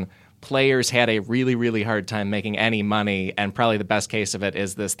offseason, players had a really, really hard time making any money, and probably the best case of it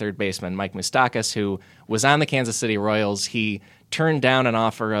is this third baseman, Mike Moustakas, who was on the Kansas City Royals. He turned down an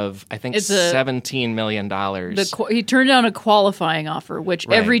offer of, I think, $17 million. He turned down a qualifying offer, which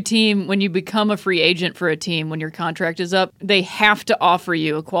every team, when you become a free agent for a team, when your contract is up, they have to offer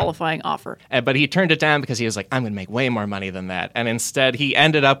you a qualifying offer. But he turned it down because he was like, I'm going to make way more money than that. And instead, he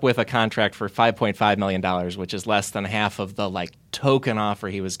ended up with a contract for $5.5 million, which is less than half of the token offer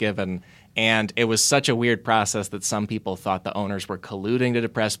he was given. And it was such a weird process that some people thought the owners were colluding to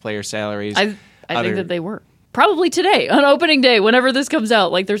depress player salaries. I think that they were. Probably today, on opening day, whenever this comes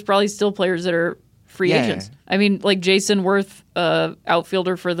out, there's probably still players that are free agents. I mean, Jason Worth,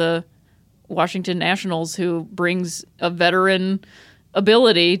 outfielder for the Washington Nationals, who brings a veteran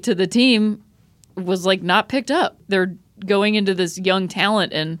ability to the team, was not picked up. They're going into this young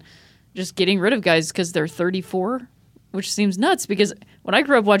talent and just getting rid of guys because they're 34, which seems nuts, because when I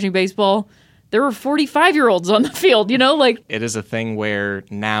grew up watching baseball, there were 45-year-olds on the field, It is a thing where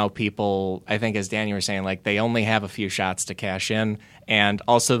now people, I think as Daniel was saying, they only have a few shots to cash in. And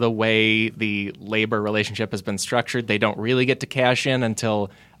also the way the labor relationship has been structured, they don't really get to cash in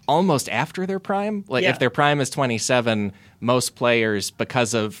until almost after their prime. If their prime is 27, most players,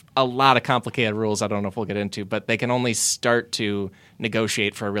 because of a lot of complicated rules I don't know if we'll get into, but they can only start to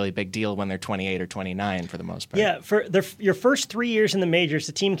negotiate for a really big deal when they're 28 or 29 for the most part. Yeah, for your first 3 years in the majors,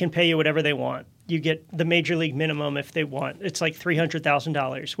 the team can pay you whatever they want. You get the major league minimum if they want. It's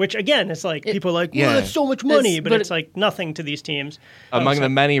 $300,000, which again, it's people are well, that's so much money, but it's nothing to these teams. Among the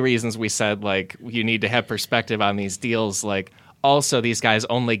many reasons we said, you need to have perspective on these deals, also, these guys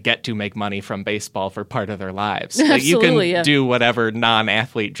only get to make money from baseball for part of their lives. You can do whatever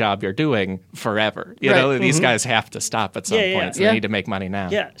non-athlete job you're doing forever. You know, these guys have to stop at some point, so they need to make money now.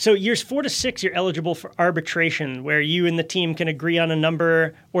 Yeah, so years 4 to 6, you're eligible for arbitration, where you and the team can agree on a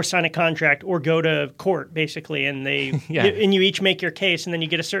number or sign a contract or go to court, basically, and and you each make your case, and then you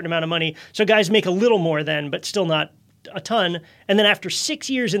get a certain amount of money. So guys make a little more then, but still not a ton. And then after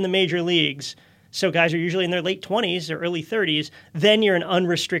 6 years in the major leagues, so guys are usually in their late 20s or early 30s, then you're an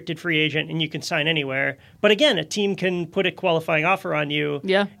unrestricted free agent and you can sign anywhere. But again, a team can put a qualifying offer on you.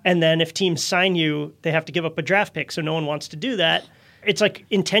 Yeah. And then if teams sign you, they have to give up a draft pick, so no one wants to do that. It's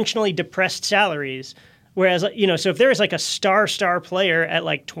intentionally depressed salaries. Whereas, so if there is like a star player at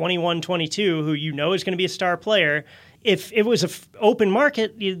like 21, 22 who is going to be a star player, if it was an open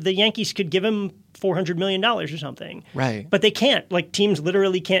market, the Yankees could give him $400 million or something. Right. But they can't. Like, teams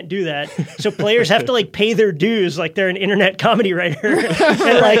literally can't do that. So players have to, like, pay their dues like they're an internet comedy writer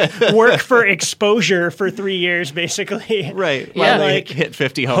and, like, work for exposure for 3 years, basically. Right. Yeah. Well, Like, hit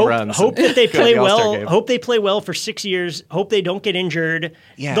 50 home runs. Hope that they play well. Game. Hope they play well for 6 years. Hope they don't get injured.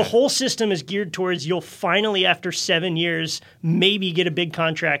 Yeah. The whole system is geared towards you'll finally, after 7 years, maybe get a big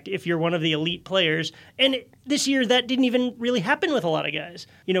contract if you're one of the elite players. And this year, that didn't even really happen with a lot of guys.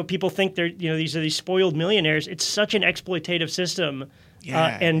 People think they're, these are these spoiled millionaires. It's such an exploitative system.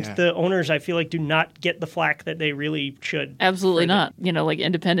 And the owners, I feel like, do not get the flack that they really should. Absolutely not. Like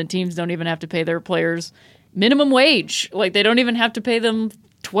independent teams don't even have to pay their players minimum wage. Like they don't even have to pay them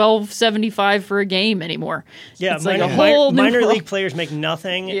 $12.75 for a game anymore. Yeah, it's like a whole minor league players make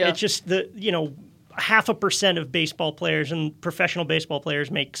nothing. Yeah. It's just 0.5% of baseball players and professional baseball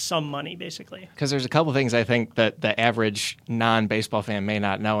players make some money, basically. Because there's a couple things I think that the average non-baseball fan may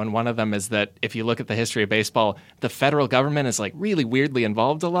not know, and one of them is that if you look at the history of baseball, the federal government is like really weirdly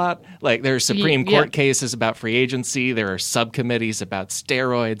involved a lot. Like there's Supreme Court cases about free agency, there are subcommittees about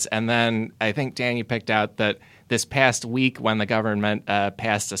steroids, and then I think, Dan, you picked out that this past week when the government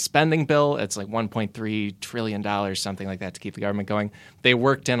passed a spending bill, it's like $1.3 trillion, something like that, to keep the government going. They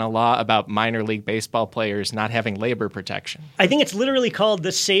worked in a law about minor league baseball players not having labor protection. I think it's literally called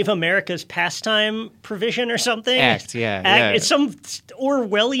the Save America's Pastime provision or something. Act. It's some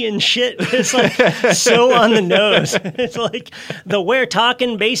Orwellian shit. It's like so on the nose. It's like the We're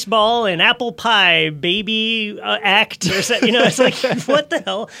Talking Baseball and Apple Pie Baby Act. Or so, it's like, what the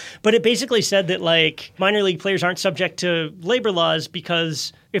hell? But it basically said that like minor league players aren't subject to labor laws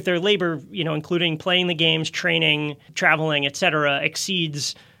because if their labor, including playing the games, training, traveling, etc.,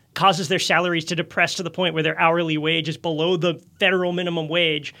 causes their salaries to depress to the point where their hourly wage is below the federal minimum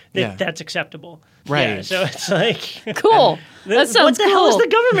wage, that's acceptable. Right. Yeah, so it's like... Cool. That sounds What the hell is cool. the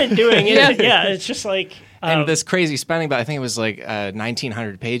government doing? It's just like... And this crazy spending bill, I think it was like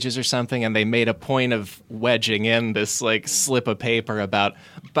 1,900 pages or something, and they made a point of wedging in this like slip of paper about,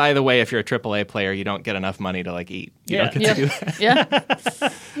 by the way, if you're a AAA player, you don't get enough money to like eat. You don't get to do that.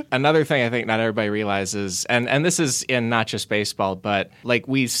 Yeah. Another thing I think not everybody realizes, and this is in not just baseball, but like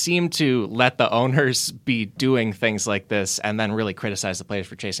we seem to let the owners be doing things like this and then really criticize the players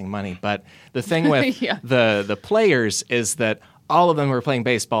for chasing money. But the thing with the players is that all of them who are playing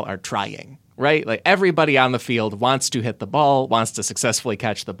baseball are trying. Right? Like everybody on the field wants to hit the ball, wants to successfully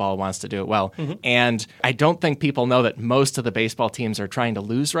catch the ball, wants to do it well. Mm-hmm. And I don't think people know that most of the baseball teams are trying to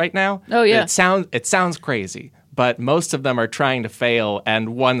lose right now. Oh, yeah. It sounds crazy, but most of them are trying to fail.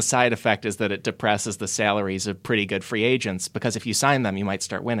 And one side effect is that it depresses the salaries of pretty good free agents because if you sign them, you might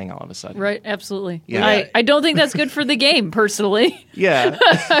start winning all of a sudden. Right. Absolutely. Yeah. I don't think that's good for the game, personally. Yeah.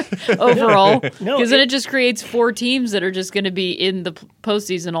 Overall. Because then it just creates 4 teams that are just going to be in the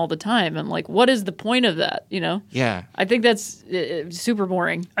postseason all the time. And like, what is the point of that? Yeah. I think that's super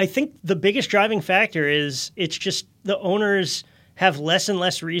boring. I think the biggest driving factor is it's just the owners have less and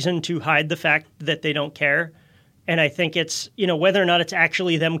less reason to hide the fact that they don't care. And I think it's, whether or not it's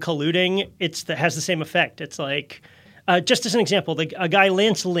actually them colluding, has the same effect. It's like, just as an example, a guy,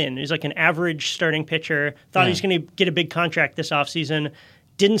 Lance Lynn, who's like an average starting pitcher, thought he was going to get a big contract this offseason,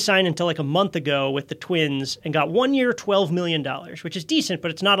 didn't sign until like a month ago with the Twins and got 1 year, $12 million, which is decent,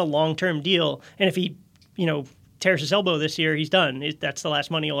 but it's not a long-term deal. And if he, tears his elbow this year, he's done. That's the last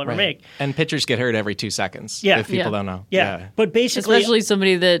money he'll ever make. And pitchers get hurt every 2 seconds, if people don't know. Yeah. But basically... Especially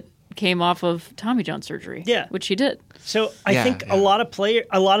somebody that came off of Tommy John surgery, which he did. So I think a lot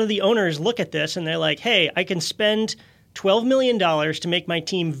of the owners look at this and they're like, hey, I can spend $12 million to make my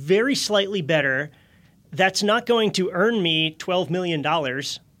team very slightly better. That's not going to earn me $12 million,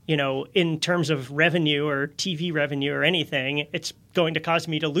 in terms of revenue or TV revenue or anything. It's going to cause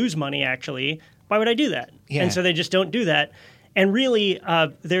me to lose money, actually. Why would I do that? Yeah. And so they just don't do that. And really,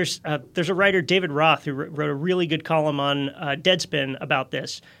 there's a writer, David Roth, who wrote a really good column on Deadspin about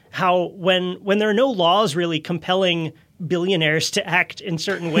this, how when there are no laws really compelling billionaires to act in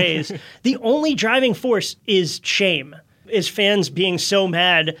certain ways, the only driving force is shame, is fans being so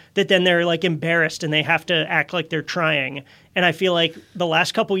mad that then they're like embarrassed and they have to act like they're trying. And I feel like the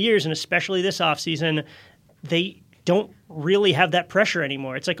last couple years, and especially this offseason, they don't really have that pressure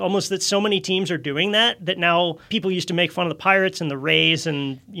anymore. It's like almost that so many teams are doing that now people used to make fun of the Pirates and the Rays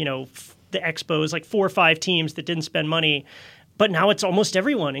and, the Expos, like 4 or 5 teams that didn't spend money. But now it's almost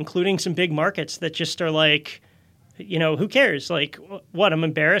everyone, including some big markets that just are like, who cares? Like, what? I'm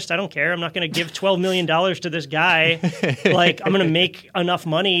embarrassed. I don't care. I'm not going to give $12 million to this guy. Like, I'm going to make enough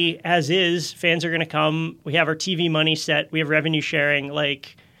money as is. Fans are going to come. We have our TV money set. We have revenue sharing.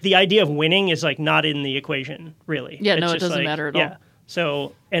 Like, the idea of winning is like not in the equation, really. Yeah, no, it doesn't matter at all.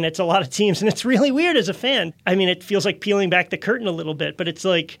 So, and it's a lot of teams, and it's really weird as a fan. I mean, it feels like peeling back the curtain a little bit, but it's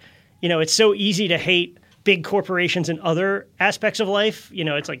like, it's so easy to hate big corporations in other aspects of life.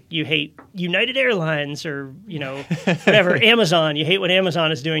 It's like you hate United Airlines or, whatever, Amazon. You hate what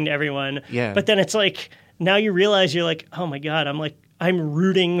Amazon is doing to everyone. Yeah. But then it's like, now you realize you're like, oh my God, I'm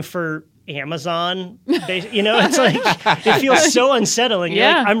rooting for Amazon. It's like, it feels so unsettling.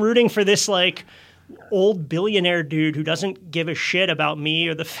 Yeah. Like, I'm rooting for this, like, old billionaire dude who doesn't give a shit about me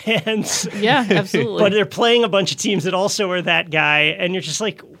or the fans. Yeah, absolutely. But they're playing a bunch of teams that also are that guy, and you're just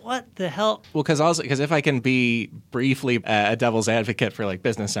like, what the hell? Well, because if I can be briefly a devil's advocate for like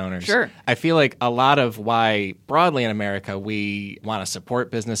business owners, sure. I feel like a lot of why broadly in America we want to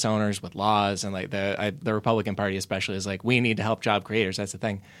support business owners with laws, and like the Republican Party especially is like, we need to help job creators. That's the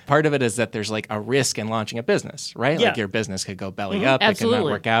thing. Part of it is that there's like a risk in launching a business, right? Yeah. Like your business could go belly up, Absolutely. it could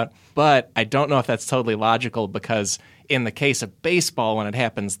not work out. But I don't know if that's totally logical, because in the case of baseball, when it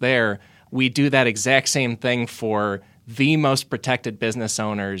happens there, we do that exact same thing for the most protected business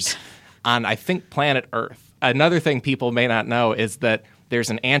owners on, I think, planet Earth. Another thing people may not know is that there's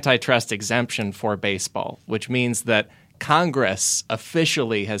an antitrust exemption for baseball, which means that Congress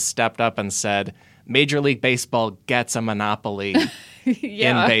officially has stepped up and said Major League Baseball gets a monopoly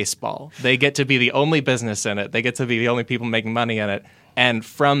in baseball. They get to be the only business in it. They get to be the only people making money in it. And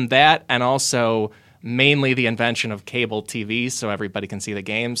from that, and also mainly the invention of cable TV so everybody can see the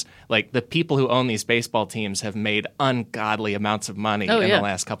games, like the people who own these baseball teams have made ungodly amounts of money in the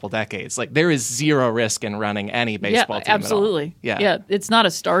last couple decades. Like, there is zero risk in running any baseball team absolutely. at all. Yeah, it's not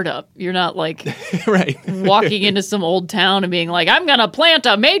a startup. You're not like right. walking into some old town and being like, I'm going to plant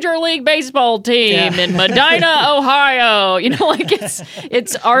a Major League Baseball team in Medina, Ohio. Like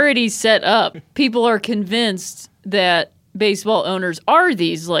it's already set up. People are convinced that baseball owners are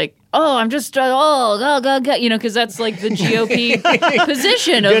these like, I'm just because that's like the GOP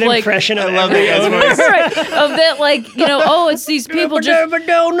position of good like impression of I love the owners. right, of that like it's these people just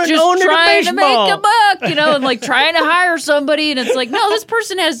trying to make a buck, and like trying to hire somebody, and it's like, no, this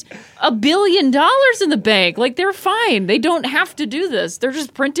person has $1 billion in the bank, like they're fine, they don't have to do this, they're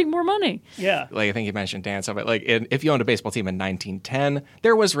just printing more money. Yeah, like I think you mentioned Dan, but like if you owned a baseball team in 1910,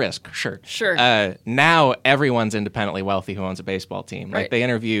 there was risk, sure. Now everyone's independently wealthy who owns a baseball team. Like they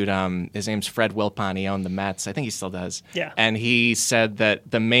interviewed. His name's Fred Wilpon. He owned the Mets. I think he still does. Yeah. And he said that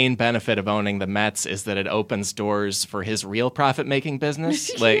the main benefit of owning the Mets is that it opens doors for his real profit-making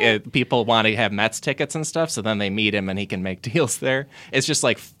business. People want to have Mets tickets and stuff, so then they meet him and he can make deals there. It's just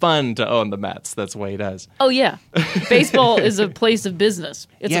like fun to own the Mets. That's what he does. Oh, yeah. Baseball is a place of business.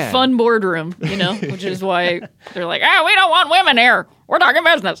 It's a fun boardroom, which is why they're like, we don't want women here. We're talking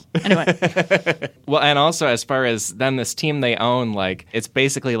business. Anyway. Well, and also as far as then this team they own, like it's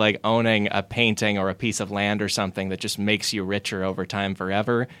basically like owning a painting or a piece of land or something that just makes you richer over time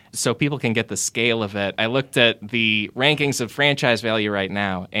forever. So people can get the scale of it. I looked at the rankings of franchise value right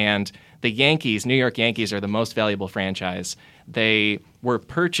now, and the Yankees, New York Yankees, are the most valuable franchise. They were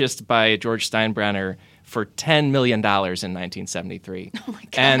purchased by George Steinbrenner for $10 million in 1973. Oh my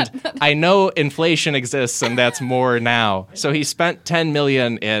God. And I know inflation exists and that's more now. So he spent $10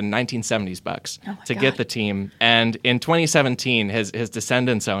 million in 1970s bucks to get the team. And in 2017, his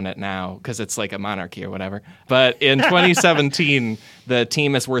descendants own it now because it's like a monarchy or whatever. But in 2017, the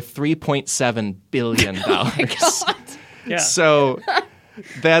team is worth $3.7 billion. Oh my God. Yeah. So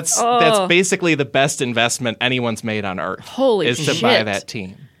that's basically the best investment anyone's made on Earth. Holy is to shit. buy that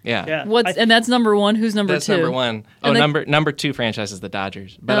team. Yeah. And that's number one. Who's number that's two? That's number one. Number two franchise is the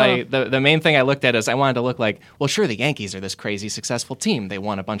Dodgers. But the main thing I looked at is I wanted to look like, well, sure, the Yankees are this crazy successful team. They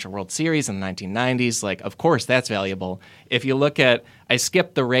won a bunch of World Series in the 1990s. Like, of course, that's valuable. If you look at, I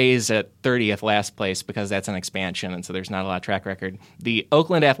skipped the Rays at 30th last place because that's an expansion, and so there's not a lot of track record. The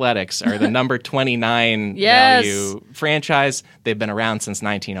Oakland Athletics are the number 29 value franchise. They've been around since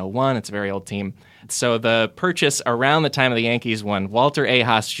 1901. It's a very old team. So the purchase around the time of the Yankees when Walter A.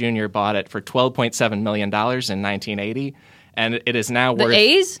 Haas Jr. bought it for $12.7 million in 1980, and it is now worth... The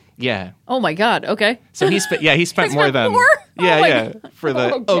A's? Yeah. Oh my God. Okay. So he spent more than... More? For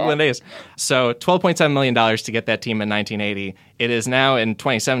the Oakland A's. So $12.7 million to get that team in 1980. It is now in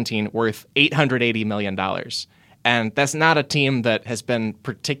 2017 worth $880 million. And that's not a team that has been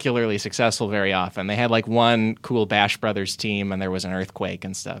particularly successful very often. They had like one cool Bash Brothers team and there was an earthquake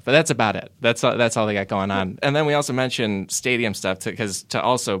and stuff. But that's about it. That's all they got going on. And then we also mentioned stadium stuff because to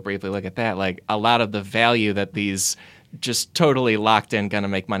also briefly look at that, like a lot of the value that these just totally locked in, gonna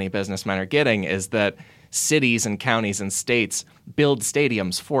make money businessmen are getting is that cities and counties and states build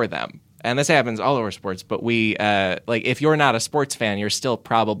stadiums for them. And this happens all over sports, but we, like if you're not a sports fan, you're still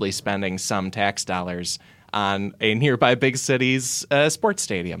probably spending some tax dollars on a nearby big city's sports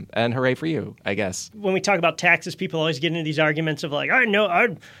stadium. And hooray for you, I guess. When we talk about taxes, people always get into these arguments of like,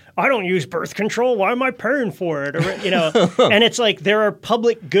 I don't use birth control. Why am I paying for it? Or, and it's like there are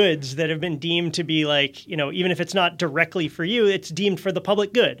public goods that have been deemed to be like, even if it's not directly for you, it's deemed for the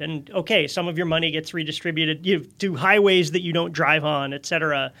public good. And okay, some of your money gets redistributed to highways that you don't drive on, et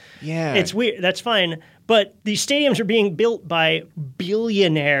cetera. Yeah. It's weird. That's fine. But these stadiums are being built by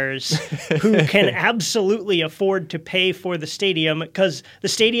billionaires who can absolutely afford to pay for the stadium because the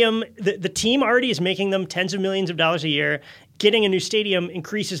stadium, the team already is making them tens of millions of dollars a year. Getting a new stadium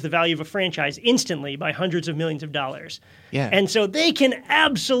increases the value of a franchise instantly by hundreds of millions of dollars. Yeah. And so they can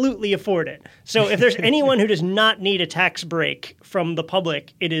absolutely afford it. So if there's anyone who does not need a tax break from the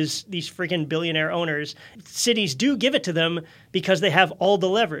public, it is these freaking billionaire owners. Cities do give it to them because they have all the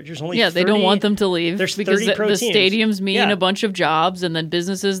leverage. There's only they don't want them to leave. There's because 30 pro the teams. Stadiums mean a bunch of jobs and then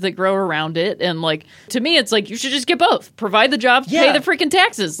businesses that grow around it. And like to me, it's like you should just get both. Provide the jobs, pay the freaking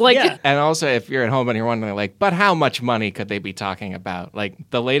taxes. And also if you're at home and you're wondering like, but how much money could they be talking about? Like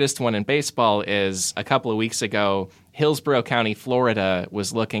the latest one in baseball is a couple of weeks ago, Hillsborough County, Florida,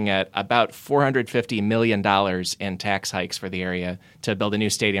 was looking at about $450 million in tax hikes for the area to build a new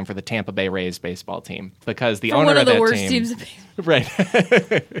stadium for the Tampa Bay Rays baseball team because the owner of that worst team, teams right?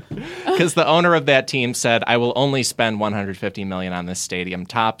 Because the owner of that team said, "I will only spend $150 million on this stadium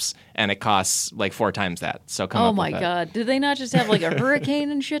tops, and it costs like 4 times that." So come up with my that. God, did they not just have like a hurricane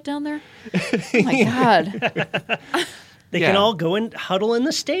and shit down there? Oh my God. They can all go and huddle in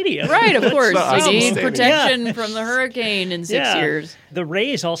the stadium. Right, of course. awesome They need stadium. protection from the hurricane in 6 years. The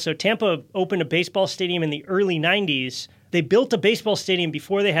Rays also, Tampa opened a baseball stadium in the early 90s. They built a baseball stadium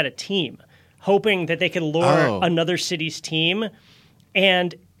before they had a team, hoping that they could lure another city's team.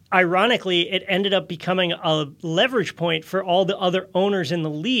 And ironically, it ended up becoming a leverage point for all the other owners in the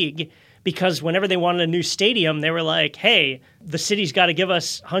league because whenever they wanted a new stadium, they were like, hey, the city's got to give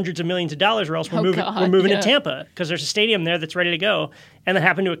us hundreds of millions of dollars or else we're moving to Tampa because there's a stadium there that's ready to go. And that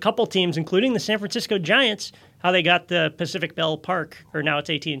happened to a couple teams, including the San Francisco Giants, how they got the Pacific Bell Park, or now it's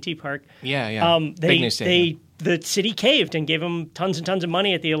AT&T Park. Yeah. Big new stadium. The city caved and gave them tons and tons of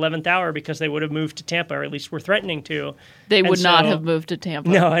money at the 11th hour because they would have moved to Tampa, or at least were threatening to. They would not have moved to Tampa.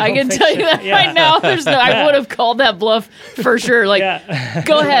 No, I can think tell so. you that right now. I would have called that bluff for sure. Like,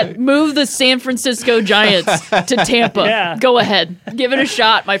 go ahead, move the San Francisco Giants to Tampa. Yeah. Go ahead, give it a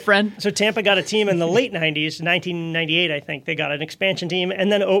shot, my friend. So Tampa got a team in the late 90s, 1998, I think. They got an expansion team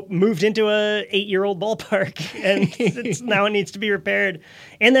and then moved into a 8-year-old ballpark, and now it needs to be repaired.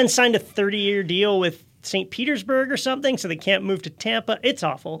 And then signed a 30-year deal with St. Petersburg or something, so they can't move to Tampa. It's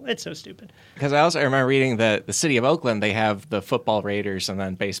awful. It's so stupid. Because I also remember reading that the city of Oakland, they have the football Raiders and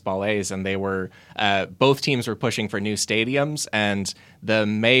then baseball A's, and they were both teams were pushing for new stadiums, and the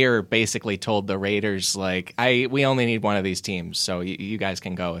mayor basically told the Raiders, like, we only need one of these teams, so you guys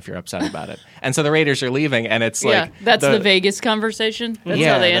can go if you're upset about it. And so the Raiders are leaving, and it's like... that's the Vegas conversation. That's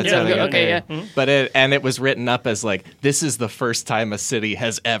how they ended up going. Okay, yeah. Mm-hmm. But it was written up as, like, this is the first time a city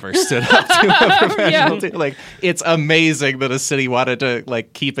has ever stood up to a professional team. Like, it's amazing that a city wanted to,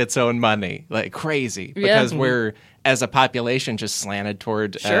 like, keep its own money. Like, crazy. Because we're... as a population, just slanted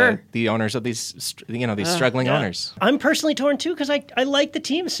toward the owners of these struggling owners. I'm personally torn too because I like the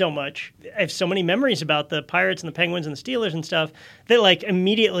team so much. I have so many memories about the Pirates and the Penguins and the Steelers and stuff that like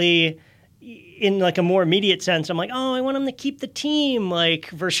immediately, in like a more immediate sense, I'm like, oh, I want them to keep the team, like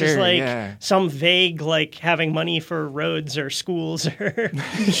versus some vague like having money for roads or schools or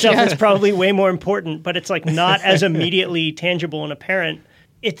stuff that's probably way more important, but it's like not as immediately tangible and apparent.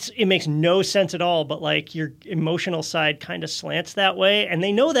 It makes no sense at all, but like your emotional side kind of slants that way, and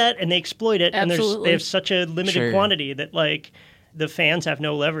they know that, and they exploit it. Absolutely. And they have such a limited quantity that like the fans have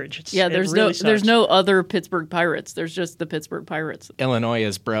no leverage. There's no other Pittsburgh Pirates. There's just the Pittsburgh Pirates. Illinois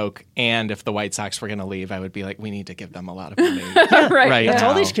is broke, and if the White Sox were going to leave, I would be like, we need to give them a lot of money. right. That's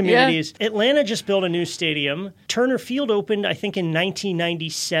all these communities. Yeah. Atlanta just built a new stadium. Turner Field opened, I think, in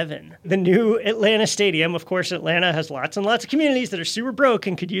 1997. The new Atlanta Stadium, of course, Atlanta has lots and lots of communities that are super broke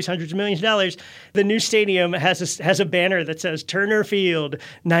and could use hundreds of millions of dollars. The new stadium has a banner that says Turner Field,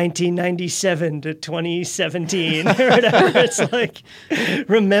 1997 to 2017, or whatever. It's like, like,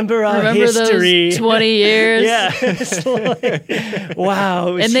 remember history. Those 20 years. Yeah. It's like,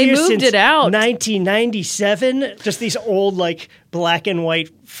 wow. And they moved it out. 1997. Just these old, like, black and white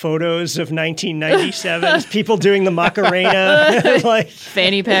photos of 1997. People doing the Macarena. Like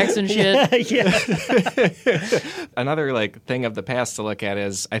fanny packs and shit. Yeah. Another, like, thing of the past to look at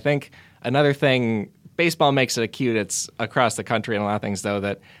is, I think, another thing, baseball makes it acute. It's across the country and a lot of things, though,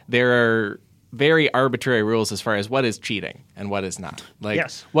 that there are very arbitrary rules as far as what is cheating and what is not. Like,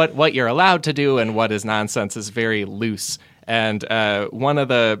 yes. what you're allowed to do and what is nonsense is very loose. And one of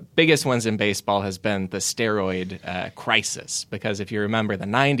the biggest ones in baseball has been the steroid crisis, because if you remember the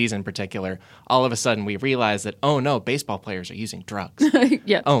 90s in particular, all of a sudden we realized that, oh no, baseball players are using drugs.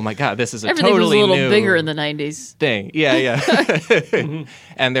 Yeah. Oh my God, this is Everything totally was a little new bigger in the 90s. thing. Yeah. Mm-hmm.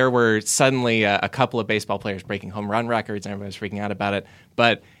 And there were suddenly a couple of baseball players breaking home run records, and everybody was freaking out about it.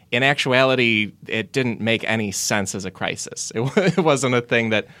 But in actuality, it didn't make any sense as a crisis. It wasn't a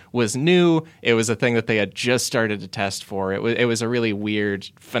thing that was new. It was a thing that they had just started to test for. It was a really weird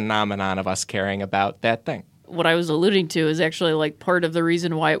phenomenon of us caring about that thing. What I was alluding to is actually like part of the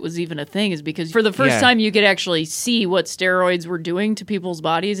reason why it was even a thing is because for the first time you could actually see what steroids were doing to people's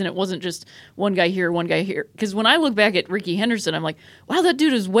bodies, and it wasn't just one guy here, one guy here. Because when I look back at Rickey Henderson, I'm like, wow, that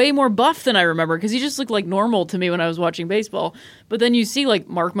dude is way more buff than I remember, because he just looked like normal to me when I was watching baseball. But then you see like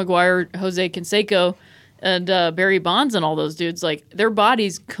Mark McGwire, Jose Canseco, and Barry Bonds and all those dudes, like their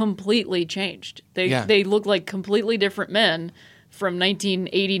bodies completely changed. They look like completely different men from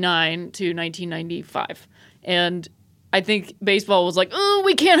 1989 to 1995. And I think baseball was like, oh,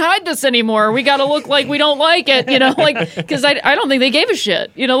 we can't hide this anymore. We got to look like we don't like it, like, because I don't think they gave a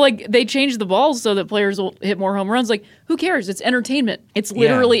shit. Like they changed the balls so that players will hit more home runs. Like, who cares? It's entertainment. It's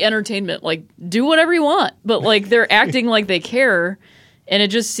literally entertainment. Like, do whatever you want. But like they're acting like they care. And it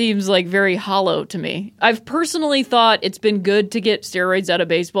just seems like very hollow to me. I've personally thought it's been good to get steroids out of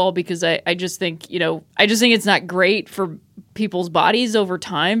baseball because I just think, it's not great for people's bodies over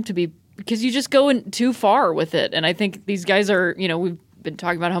time because you just go in too far with it. And I think these guys are, we've been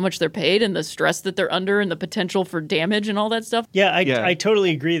talking about how much they're paid and the stress that they're under and the potential for damage and all that stuff. Yeah, I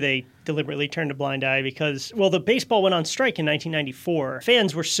totally agree they deliberately turned a blind eye because, the baseball went on strike in 1994.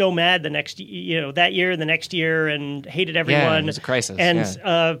 Fans were so mad the next, that year, the next year, and hated everyone. Yeah, it was a crisis.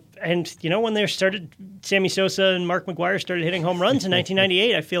 And when they started, Sammy Sosa and Mark McGwire started hitting home runs in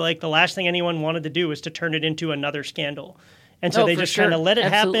 1998, I feel like the last thing anyone wanted to do was to turn it into another scandal. And so they just kind of let it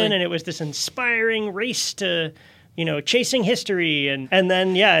happen, and it was this inspiring race to, chasing history. And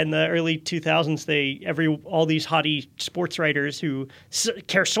then, in the early 2000s, all these haughty sports writers who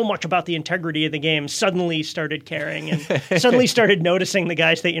care so much about the integrity of the game suddenly started caring and suddenly started noticing the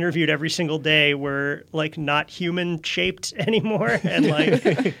guys they interviewed every single day were, like, not human-shaped anymore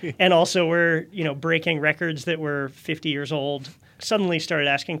and, and also were, breaking records that were 50 years old. Suddenly started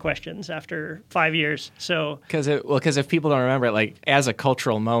asking questions after 5 years. So because if people don't remember it, like as a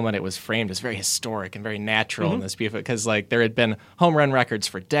cultural moment, it was framed as very historic and very natural and this beautiful. Because like there had been home run records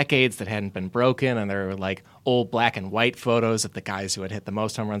for decades that hadn't been broken, and there were like old black and white photos of the guys who had hit the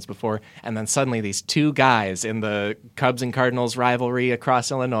most home runs before, and then suddenly these two guys in the Cubs and Cardinals rivalry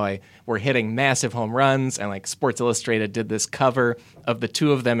across Illinois were hitting massive home runs, and like Sports Illustrated did this cover of the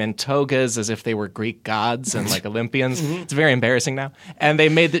two of them in togas as if they were Greek gods and like Olympians. It's very embarrassing now. And they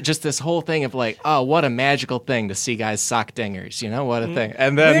made just this whole thing of like, oh, what a magical thing to see guys sock dingers, what a thing.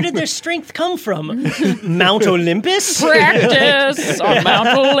 And then where did their strength come from? Mount Olympus? Practice on Mount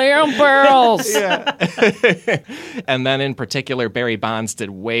Olympus. Yeah. And then in particular, Barry Bonds did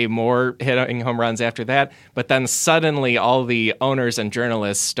way more hitting home runs after that. But then suddenly all the owners and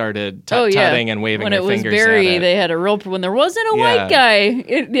journalists started tutting and waving their fingers When it was Barry, at it. they had a real... When there wasn't a white guy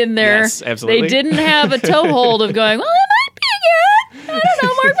in there, yes, absolutely. They didn't have a toehold of going, well, it might be good. I don't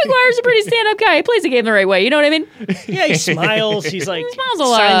know. Mark McGwire's a pretty stand-up guy. He plays the game the right way. You know what I mean? Yeah, he smiles. He's like, he smiles a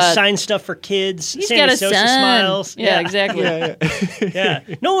lot. Sign stuff for kids. He's Sammy got a Sosa son. Smiles. Yeah, exactly. Yeah.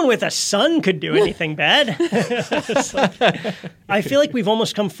 No one with a son could do anything bad. I feel like we've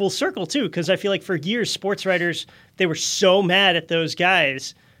almost come full circle, too, because I feel like for years, sports writers, they were so mad at those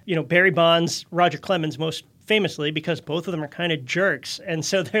guys. Barry Bonds, Roger Clemens most famously, because both of them are kind of jerks. And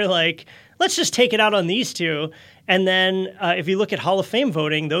so they're like, let's just take it out on these two. And then if you look at Hall of Fame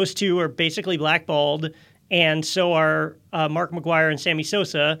voting, those two are basically blackballed. And so are Mark McGwire and Sammy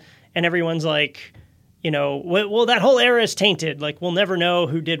Sosa. And everyone's like, well, that whole era is tainted. Like, we'll never know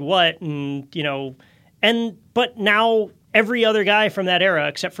who did what. And, but now every other guy from that era,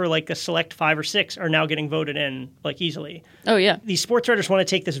 except for like a select 5 or 6, are now getting voted in like easily. Oh, yeah. These sports writers want to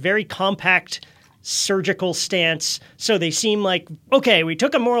take this very compact surgical stance, so they seem like, okay, we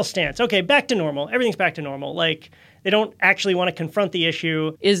took a moral stance. Okay, back to normal. Everything's back to normal. Like, They don't actually want to confront the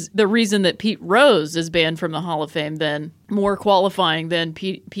issue. Is the reason that Pete Rose is banned from the Hall of Fame then more qualifying than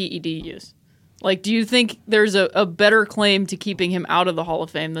PED use? Like, do you think there's a better claim to keeping him out of the Hall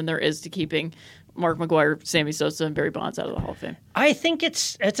of Fame than there is to keeping Mark McGwire, Sammy Sosa, and Barry Bonds out of the Hall of Fame? I think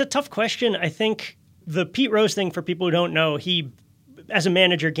it's a tough question. I think the Pete Rose thing, for people who don't know, he, as a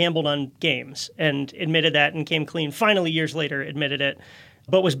manager, gambled on games and admitted that and came clean. Finally, years later, admitted it,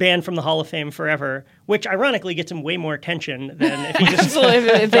 but was banned from the Hall of Fame forever, which ironically gets him way more attention than if he just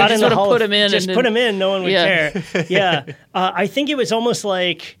if they just sort of put him in. Just put him in, no one would care. Yeah. I think it was almost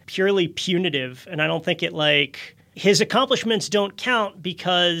like purely punitive, and I don't think it like his accomplishments don't count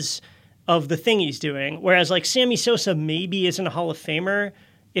because of the thing he's doing. Whereas like Sammy Sosa maybe isn't a Hall of Famer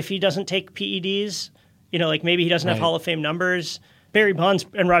if he doesn't take PEDs. You know, like maybe he doesn't have Hall of Fame numbers. Barry Bonds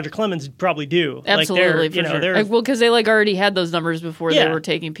and Roger Clemens probably do. Absolutely, like for sure. Well, because they like already had those numbers before they were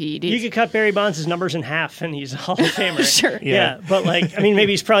taking PEDs. You could cut Barry Bonds' numbers in half, and he's a Hall of Famer. Sure. Yeah, but like, I mean,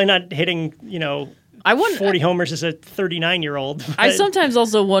 maybe he's probably not hitting, 40 homers as a 39-year-old. I sometimes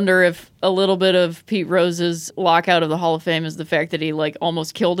also wonder if a little bit of Pete Rose's lockout of the Hall of Fame is the fact that he like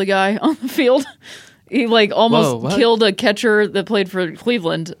almost killed a guy on the field. He like almost killed a catcher that played for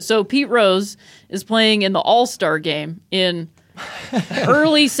Cleveland. So Pete Rose is playing in the All-Star game in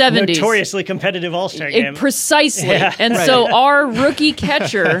early 70s. Notoriously competitive All-Star game. Precisely. Yeah. And so our rookie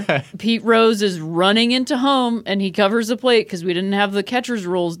catcher, Pete Rose, is running into home, and he covers the plate because we didn't have the catcher's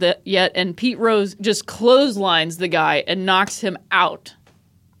rules yet, and Pete Rose just clotheslines the guy and knocks him out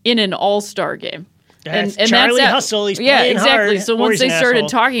in an All-Star game. And Charlie Hustle, he's playing exactly. hard. So once they started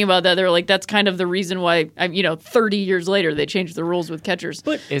talking about that, they were like, "That's kind of the reason why." 30 years later, they changed the rules with catchers.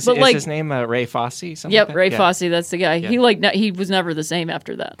 But is his name Ray Fosse? Yep, Ray Fosse. That's the guy. Yeah. He was never the same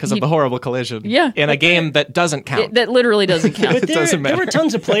after that because of the horrible collision. Yeah, in a game that doesn't count. That literally doesn't count. But there were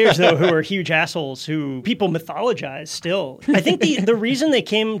tons of players though who are huge assholes who people mythologize still. I think the reason they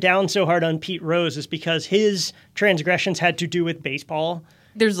came down so hard on Pete Rose is because his transgressions had to do with baseball.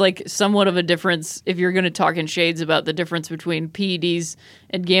 There's like somewhat of a difference if you're going to talk in shades about the difference between PEDs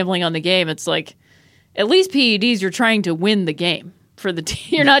and gambling on the game. It's like at least PEDs you're trying to win the game for the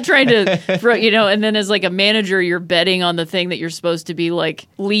team. You're not trying to and then as like a manager you're betting on the thing that you're supposed to be like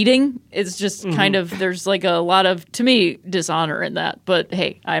leading. It's just kind of there's like a lot of, to me, dishonor in that. But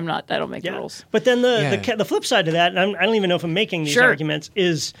hey, I don't make the rules. But then the flip side to that, and I don't even know if I'm making these arguments,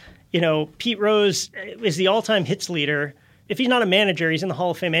 is Pete Rose is the all-time hits leader. If he's not a manager, he's in the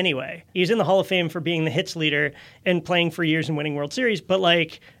Hall of Fame anyway. He's in the Hall of Fame for being the hits leader and playing for years and winning World Series. But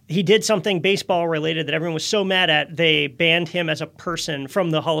like he did something baseball related that everyone was so mad at, they banned him as a person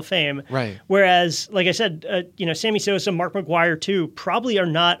from the Hall of Fame. Right. Whereas, like I said, Sammy Sosa, Mark McGwire too, probably are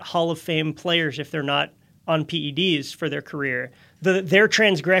not Hall of Fame players if they're not on PEDs for their career. Their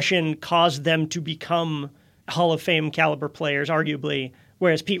transgression caused them to become Hall of Fame caliber players, arguably.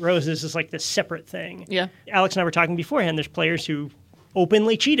 Whereas Pete Rose's is like this separate thing. Yeah. Alex and I were talking beforehand. There's players who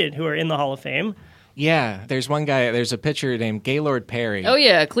openly cheated who are in the Hall of Fame. Yeah. There's one guy, there's a pitcher named Gaylord Perry. Oh,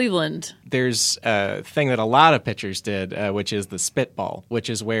 yeah, Cleveland. There's a thing that a lot of pitchers did, which is the spitball, which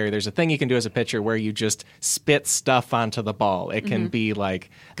is where there's a thing you can do as a pitcher where you just spit stuff onto the ball. It can be like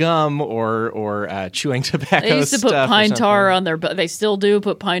gum or chewing tobacco. They used to put pine tar on their they still do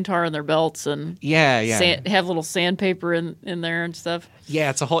put pine tar on their belts and have little sandpaper in there and stuff.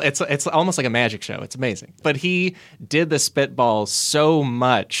 Yeah, it's almost like a magic show. It's amazing. But he did the spitball so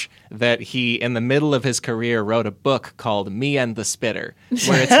much that he, in the middle of his career, wrote a book called Me and the Spitter,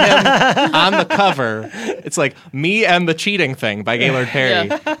 where it's him on the cover. It's like Me and the Cheating Thing by Gaylord Perry.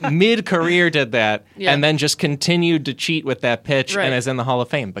 Yeah. Mid-career did that, and then just continued to cheat with that pitch and is in the Hall of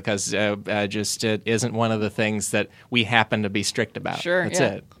Fame because it isn't one of the things that we happen to be strict about. Sure, That's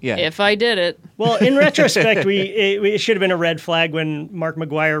it. Yeah. If I did it. Well, in retrospect, it should have been a red flag when Mark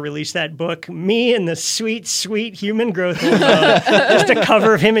McGwire released that book, Me and the Sweet, Sweet Human Growth Hormone. Just a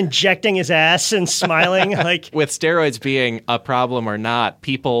cover of him injecting his ass and smiling. With steroids being a problem or not,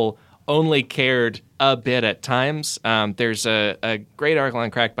 people only cared a bit at times. There's a great article on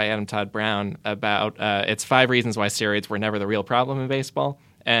Cracked by Adam Todd Brown about it's 5 reasons why steroids were never the real problem in baseball.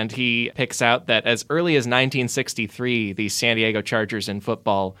 And he picks out that as early as 1963, the San Diego Chargers in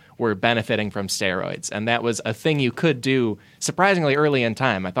football were benefiting from steroids. And that was a thing you could do surprisingly early in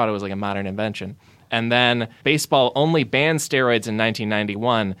time. I thought it was like a modern invention. And then baseball only banned steroids in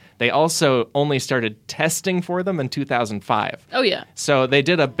 1991. They also only started testing for them in 2005. Oh, yeah. So they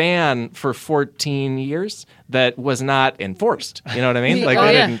did a ban for 14 years that was not enforced. You know what I mean? Like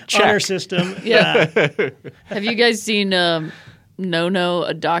they didn't check. Honor system. Yeah. Have you guys seen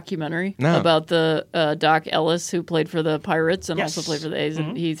a documentary about the Doc Ellis who played for the Pirates and also played for the A's.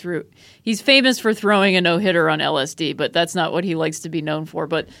 And he's famous for throwing a no-hitter on LSD, but that's not what he likes to be known for.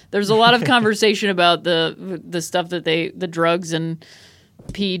 But there's a lot of conversation about the stuff that the drugs and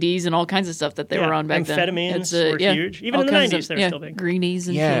PEDs and all kinds of stuff that they were on back then. Amphetamines were huge. Even in the 90s, they were still big. Greenies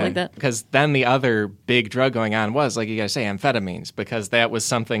and shit like that. Because then the other big drug going on was, like you guys say, amphetamines, because that was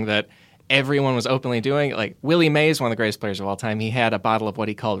something that everyone was openly doing. Like Willie Mays, one of the greatest players of all time, he had a bottle of what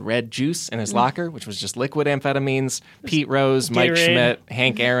he called red juice in his locker, which was just liquid amphetamines. Pete Rose, Mike Schmidt,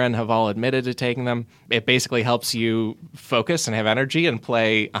 Hank Aaron have all admitted to taking them. It basically helps you focus and have energy and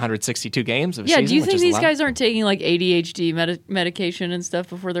play 162 games of a season. Do you think these guys aren't taking like ADHD medication and stuff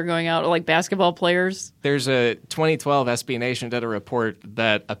before they're going out, or like basketball players? There's a 2012 SB Nation did a report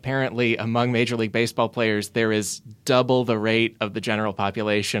that apparently among Major League Baseball players, there is double the rate of the general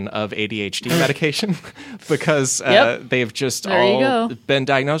population of ADHD medication because they've just all been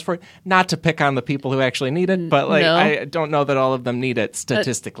diagnosed for it. Not to pick on the people who actually need it, but I don't know that all of them need it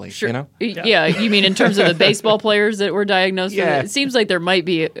statistically. Sure. You know? Yeah, you mean in terms of the baseball players that were diagnosed with it? It seems like there might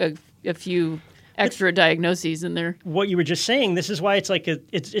be a few extra diagnoses in there. What you were just saying, this is why it's like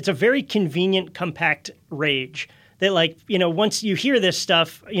it's a very convenient, compact rage that, like, you know, once you hear this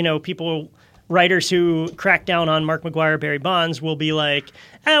stuff, you know, writers who crack down on Mark McGwire, Barry Bonds will be like,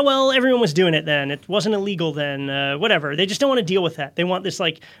 well, everyone was doing it then. It wasn't illegal then, whatever. They just don't want to deal with that. They want this,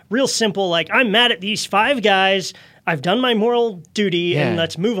 like, real simple, like, I'm mad at these 5 guys. I've done my moral duty, and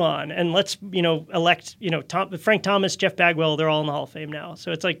let's move on. And let's, you know, elect, you know, Frank Thomas, Jeff Bagwell, they're all in the Hall of Fame now.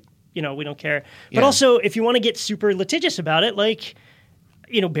 So it's like, you know, we don't care. But also, if you want to get super litigious about it, like,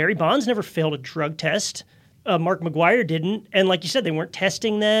 you know, Barry Bonds never failed a drug test. Mark McGwire didn't, and like you said, they weren't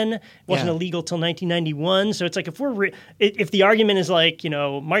testing then. It wasn't illegal till 1991. So it's like if the argument is like, you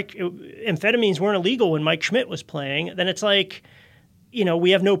know, amphetamines weren't illegal when Mike Schmidt was playing, then it's like, you know, we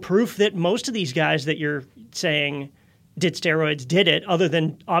have no proof that most of these guys that you're saying did steroids did it, other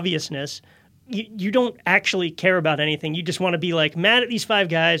than obviousness. You don't actually care about anything. You just want to be like mad at these 5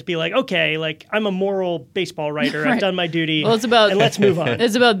 guys, be like, okay, like I'm a moral baseball writer. I've done my duty. Well, it's about, and let's move on.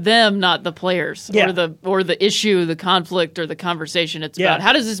 It's about them, not the players or the issue, the conflict, or the conversation. It's about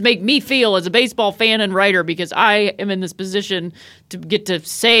how does this make me feel as a baseball fan and writer, because I am in this position to get to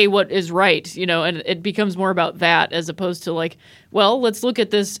say what is right, you know, and it becomes more about that as opposed to like, well, let's look at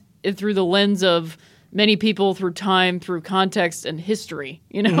this through the lens of many people, through time, through context and history,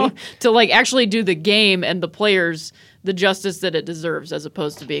 you know, to like actually do the game and the players the justice that it deserves, as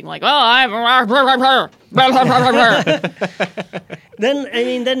opposed to being like, oh, Then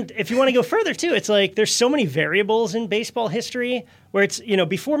if you want to go further too, it's like there's so many variables in baseball history where it's, you know,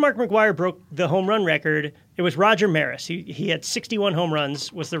 before Mark McGwire broke the home run record, it was Roger Maris. He had 61 home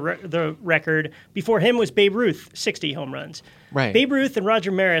runs was the record. Before him was Babe Ruth, 60 home runs. Right. Babe Ruth and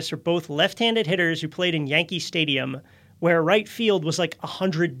Roger Maris are both left-handed hitters who played in Yankee Stadium, where right field was like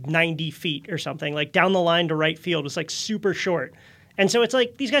 190 feet or something. Like down the line to right field was like super short. And so it's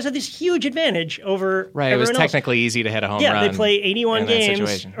like these guys have this huge advantage over everyone else. It was technically easy to hit a home run. Yeah, they play 81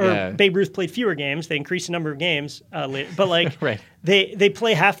 games. Or Babe Ruth played fewer games. They increased the number of games later. But like they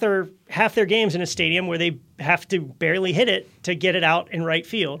play half their games in a stadium where they have to barely hit it to get it out in right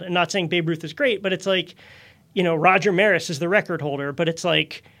field. And not saying Babe Ruth is great, but it's like, you know, Roger Maris is the record holder, but it's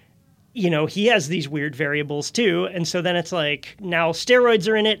like, you know, he has these weird variables too. And so then it's like, now steroids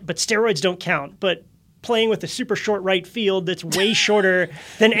are in it, but steroids don't count. But playing with a super short right field that's way shorter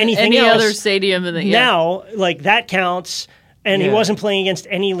than anything else. Any other stadium in the now, like that counts. And he wasn't playing against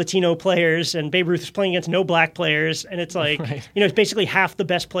any Latino players, and Babe Ruth was playing against no black players. And it's like, you know, it's basically half the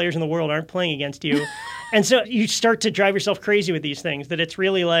best players in the world aren't playing against you. And so you start to drive yourself crazy with these things, that it's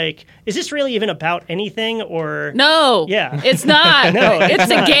really like, is this really even about anything? Or no, it's not. No, it's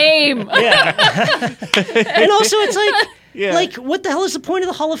a game. And also it's like, like, what the hell is the point of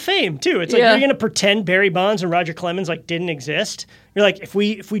the Hall of Fame, too? It's like, you're going to pretend Barry Bonds and Roger Clemens, like, didn't exist? You're like, if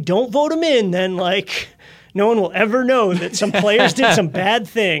we don't vote them in, then, like, no one will ever know that some players did some bad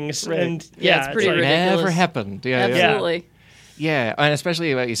things. And it's pretty ridiculous. Never happened. Absolutely. Yeah, and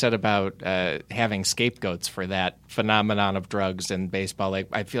especially what you said about having scapegoats for that phenomenon of drugs in baseball. Like,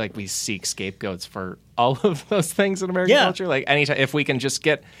 I feel like we seek scapegoats for all of those things in American culture. Like, anytime, if we can just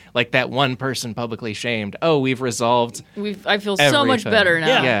get like that one person publicly shamed, we've resolved. I feel so much better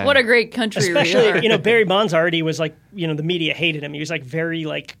now. Yeah. What a great country we are. Especially, you know, Barry Bonds already was like, you know, the media hated him. He was like very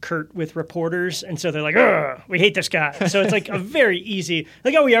like curt with reporters, and so they're like, "Ugh, we hate this guy." So it's like a very easy,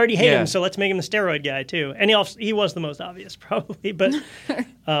 like, we already hate him, so let's make him the steroid guy too. And he was the most obvious probably, but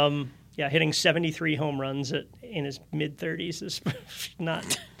hitting 73 home runs at in his mid-30s is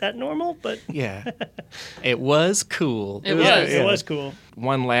not that normal, but yeah, it was cool. It was. It was cool.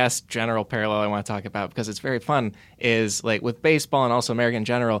 One last general parallel I want to talk about, because it's very fun, is like with baseball and also America in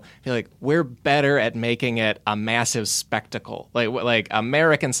general, I feel like we're better at making it a massive spectacle. Like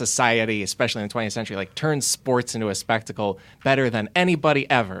American society, especially in the 20th century, like turns sports into a spectacle better than anybody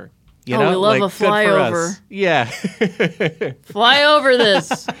ever. You know? We love like, a flyover. Yeah. Fly over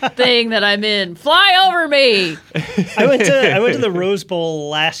this thing that I'm in. Fly over me. I went to the Rose Bowl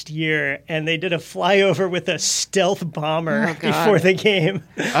last year, and they did a flyover with a stealth bomber before the game.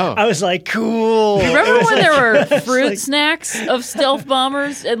 Oh. I was like, cool. Remember when there were fruit snacks of stealth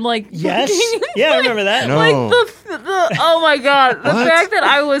bombers and like Yes. Yeah, I remember that. No. like the oh my god, the fact that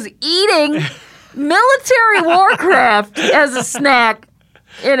I was eating military warcraft as a snack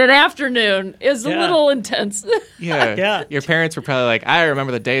in an afternoon is a little intense. Yeah. Yeah. Your parents were probably like, I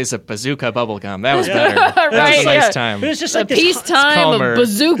remember the days of bazooka bubblegum. That was better. Right, That was a nice yeah. time. It was just A like this peacetime calmer. of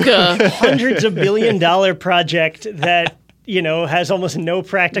bazooka. hundreds of $1 billion project that, has almost no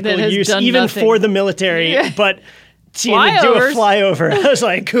practical That has use, done even nothing. for the military, Yeah. but seeing to do a Flyovers. flyover, I was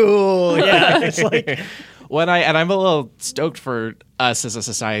like, cool. Yeah. It's like, I'm a little stoked for us as a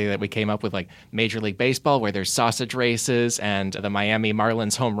society that we came up with like Major League Baseball, where there's sausage races and the Miami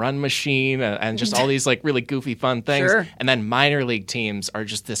Marlins home run machine and just all these like really goofy fun things. Sure. And then minor league teams are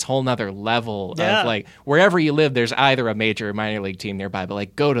just this whole nother level Yeah. of like wherever you live, there's either a major or minor league team nearby, but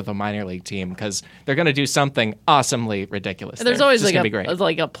like go to the minor league team because they're going to do something awesomely ridiculous. And there's there. always It's just like gonna be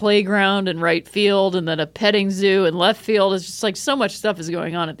great. a playground in right field and then a petting zoo in left field. It's just like so much stuff is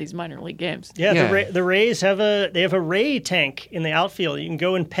going on at these minor league games. yeah, Yeah. the Rays have a Ray tank in the outfield. You can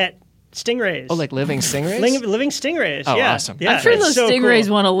go and pet stingrays. Oh, like living stingrays? living stingrays. Oh, yeah. awesome. Yeah, I'm sure it's those so stingrays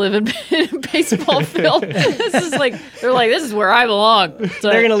cool. want to live in a baseball field. They're like, this is where I belong. So,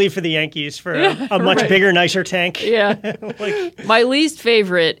 They're going to leave for the Yankees for a much right. bigger, nicer tank. yeah. Like, My least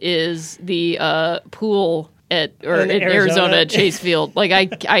favorite is the pool in Arizona. Arizona at Chase Field. Like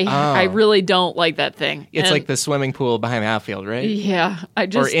I really don't like that thing. It's And- like the swimming pool behind the outfield, right? yeah. I Or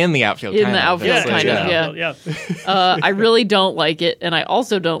just in the outfield. in kind the of. outfield, It's kind legit. of, yeah. yeah. I really don't like it, and I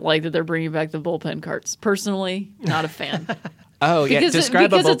also don't like that they're bringing back the bullpen carts. Personally, not a fan. Oh, yeah.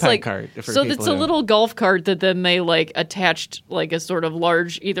 Describe a it's bullpen like, cart. For so people it's a who- little golf cart that then they like attached like a sort of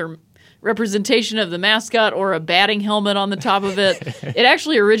large either representation of the mascot or a batting helmet on the top of it. It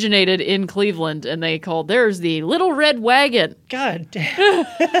actually originated in Cleveland, and they called theirs the Little Red Wagon. God damn.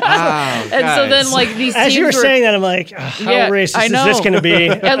 Wow, And so then guys. like these As teams you were were, saying that, I'm like, how Yeah, racist I is know. this going to be?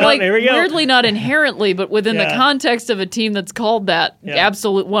 and like there we go. weirdly not inherently, but within the Yeah. context of a team that's called that, Yeah.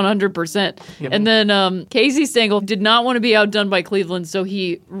 absolute 100%. And then Casey Stengel did not want to be outdone by Cleveland, so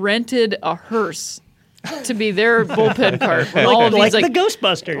he rented a hearse to be their bullpen cart. When all of like these, the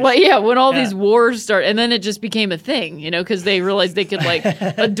Ghostbusters. well, yeah, when all Yeah. these wars start, and then it just became a thing, because they realized they could like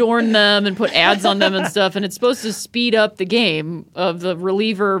adorn them and put ads on them and stuff, and it's supposed to speed up the game of the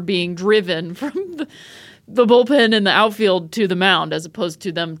reliever being driven from the bullpen in the outfield to the mound as opposed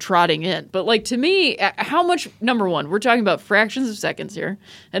to them trotting in. But like to me, how much, number one, we're talking about fractions of seconds here,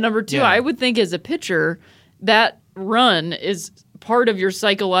 and number two, Yeah. I would think as a pitcher that run is part of your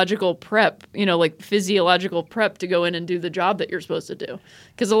psychological prep, like physiological prep to go in and do the job that you're supposed to do.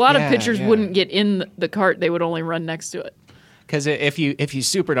 Because a lot of Yeah, pitchers yeah. wouldn't get in the cart; they would only run next to it. Because if you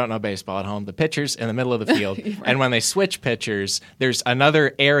super don't know baseball at home, the pitcher's in the middle of the field, and when they switch pitchers, there's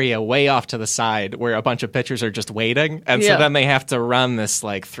another area way off to the side where a bunch of pitchers are just waiting, and Yeah. so then they have to run this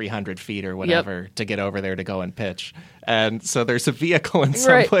like 300 feet or whatever to get over there to go and pitch. And so there's a vehicle in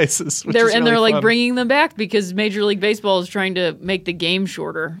some Right. places. Which They're is really like fun. bringing them back because Major League Baseball is trying to make the game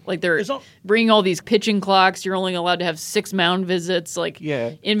shorter. Like they're There's all- bringing all these pitching clocks. You're only allowed to have 6 mound visits. Like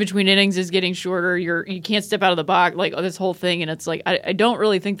Yeah. in between innings is getting shorter. You can't step out of the box. Like this whole thing, and it's like I don't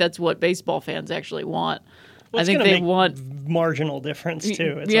really think that's what baseball fans actually want. Well, I it's think gonna they make want marginal difference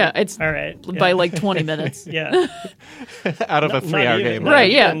too. It's yeah, like, it's all right by like 20 minutes. yeah, out of a Not 3-hour even- game. not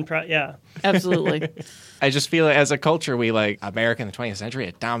Right, yeah. even yeah. Absolutely. I just feel as a culture, we like America in the 20th century.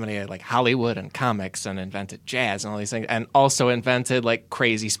 It dominated like Hollywood and comics and invented jazz and all these things, and also invented like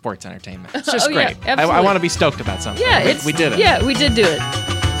crazy sports entertainment. It's just Oh, yeah, great. I absolutely. want to be stoked about something. Yeah, we did it. Yeah, we did do it.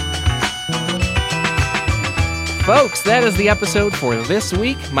 Folks, that is the episode for this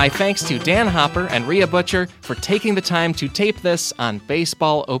week. My thanks to Dan Hopper and Rhea Butcher for taking the time to tape this on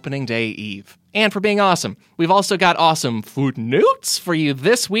Baseball Opening Day Eve. And for being awesome. We've also got awesome footnotes for you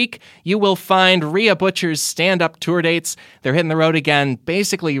this week. You will find Rhea Butcher's stand-up tour dates. They're hitting the road again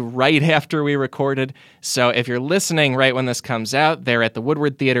basically right after we recorded. So if you're listening right when this comes out, they're at the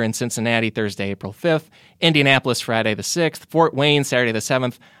Woodward Theater in Cincinnati Thursday, April 5th, Indianapolis Friday the 6th, Fort Wayne Saturday the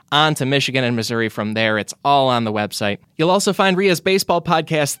 7th, on to Michigan and Missouri from there. It's all on the website. You'll also find Ria's baseball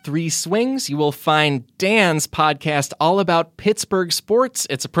podcast, Three Swings. You will find Dan's podcast all about Pittsburgh sports.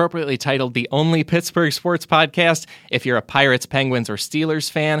 It's appropriately titled The Only Pittsburgh Sports Podcast. If you're a Pirates, Penguins, or Steelers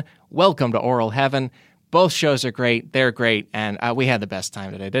fan, welcome to Oral Heaven. Both shows are great. They're great. And we had the best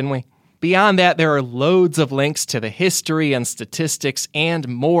time today, didn't we? Beyond that, there are loads of links to the history and statistics and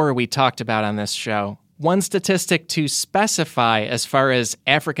more we talked about on this show. One statistic to specify as far as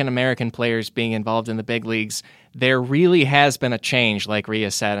African-American players being involved in the big leagues, there really has been a change, like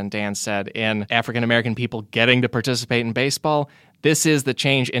Ria said and Dan said, in African-American people getting to participate in baseball. This is the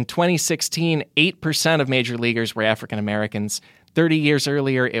change. In 2016, 8% of major leaguers were African-Americans. 30 years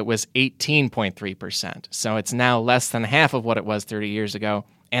earlier, it was 18.3%. So it's now less than half of what it was 30 years ago.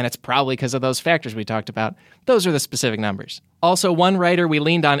 And it's probably because of those factors we talked about. Those are the specific numbers. Also, one writer we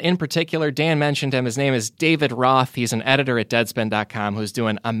leaned on in particular, Dan mentioned him. His name is David Roth. He's an editor at Deadspin.com who's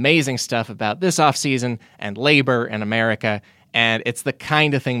doing amazing stuff about this offseason and labor and America. And it's the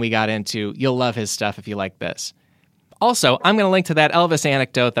kind of thing we got into. You'll love his stuff if you like this. Also, I'm going to link to that Elvis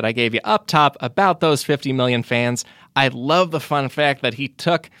anecdote that I gave you up top about those 50 million fans. I love the fun fact that he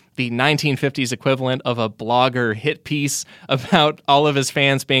took the 1950s equivalent of a blogger hit piece about all of his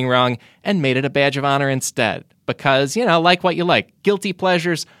fans being wrong and made it a badge of honor instead. Because, like what you like. Guilty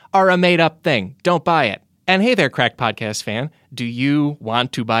pleasures are a made-up thing. Don't buy it. And hey there, Cracked Podcast fan. Do you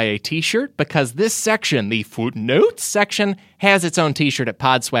want to buy a t-shirt? Because this section, the footnotes section, has its own t-shirt at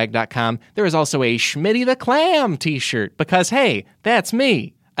podswag.com. There is also a Schmitty the Clam t-shirt because, hey, that's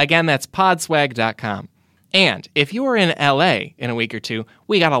me. Again, that's podswag.com. And if you are in LA in a week or two,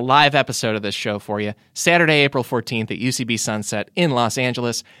 we got a live episode of this show for you, Saturday, April 14th at UCB Sunset in Los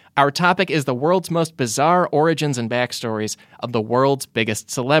Angeles. Our topic is the world's most bizarre origins and backstories of the world's biggest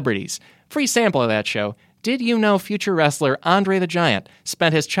celebrities. Free sample of that show. Did you know future wrestler Andre the Giant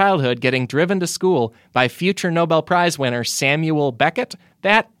spent his childhood getting driven to school by future Nobel Prize winner Samuel Beckett?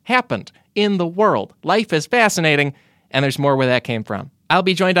 That happened in the world. Life is fascinating, and there's more where that came from. I'll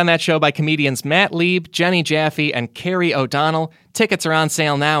be joined on that show by comedians Matt Lieb, Jenny Jaffe, and Carrie O'Donnell. Tickets are on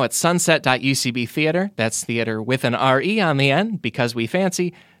sale now at sunset.ucb theater. That's theater with an R-E on the end, because we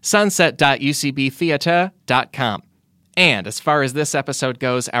fancy. sunset.ucbtheater.com. And as far as this episode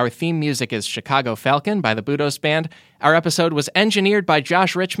goes, our theme music is Chicago Falcon by the Budos Band. Our episode was engineered by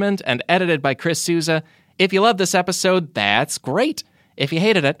Josh Richmond and edited by Chris Souza. If you love this episode, that's great. If you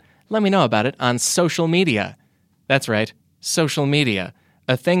hated it, let me know about it on social media. That's right, social media.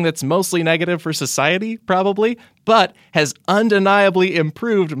 A thing that's mostly negative for society, probably, but has undeniably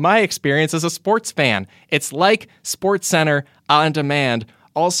improved my experience as a sports fan. It's like SportsCenter on demand.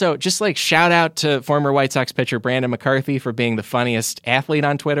 Also, just shout out to former White Sox pitcher Brandon McCarthy for being the funniest athlete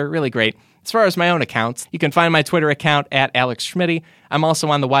on Twitter. Really great. As far as my own accounts, you can find my Twitter account at Alex Schmitty. I'm also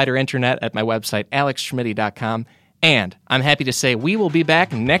on the wider internet at my website, alexschmitty.com. And I'm happy to say we will be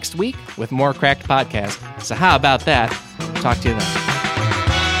back next week with more Cracked Podcast. So how about that? Talk to you then.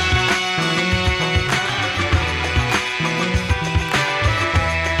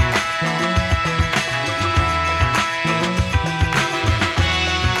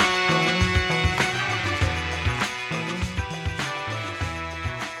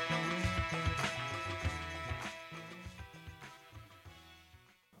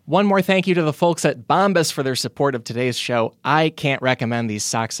 One more thank you to the folks at Bombas for their support of today's show. I can't recommend these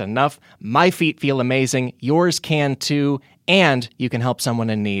socks enough. My feet feel amazing. Yours can too. And you can help someone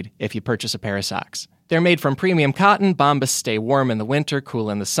in need if you purchase a pair of socks. They're made from premium cotton. Bombas stay warm in the winter, cool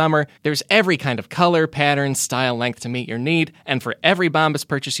in the summer. There's every kind of color, pattern, style, length to meet your need. And for every Bombas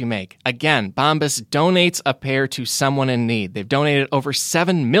purchase you make, again, Bombas donates a pair to someone in need. They've donated over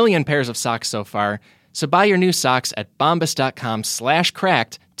 7 million pairs of socks so far. So buy your new socks at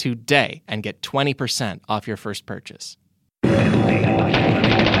bombas.com/cracked today and get 20% off your first purchase.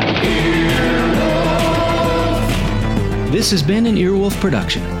 This has been an Earwolf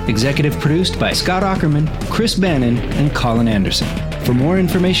production, executive produced by Scott Aukerman, Chris Bannon, and Colin Anderson. For more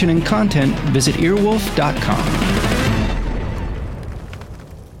information and content, visit earwolf.com.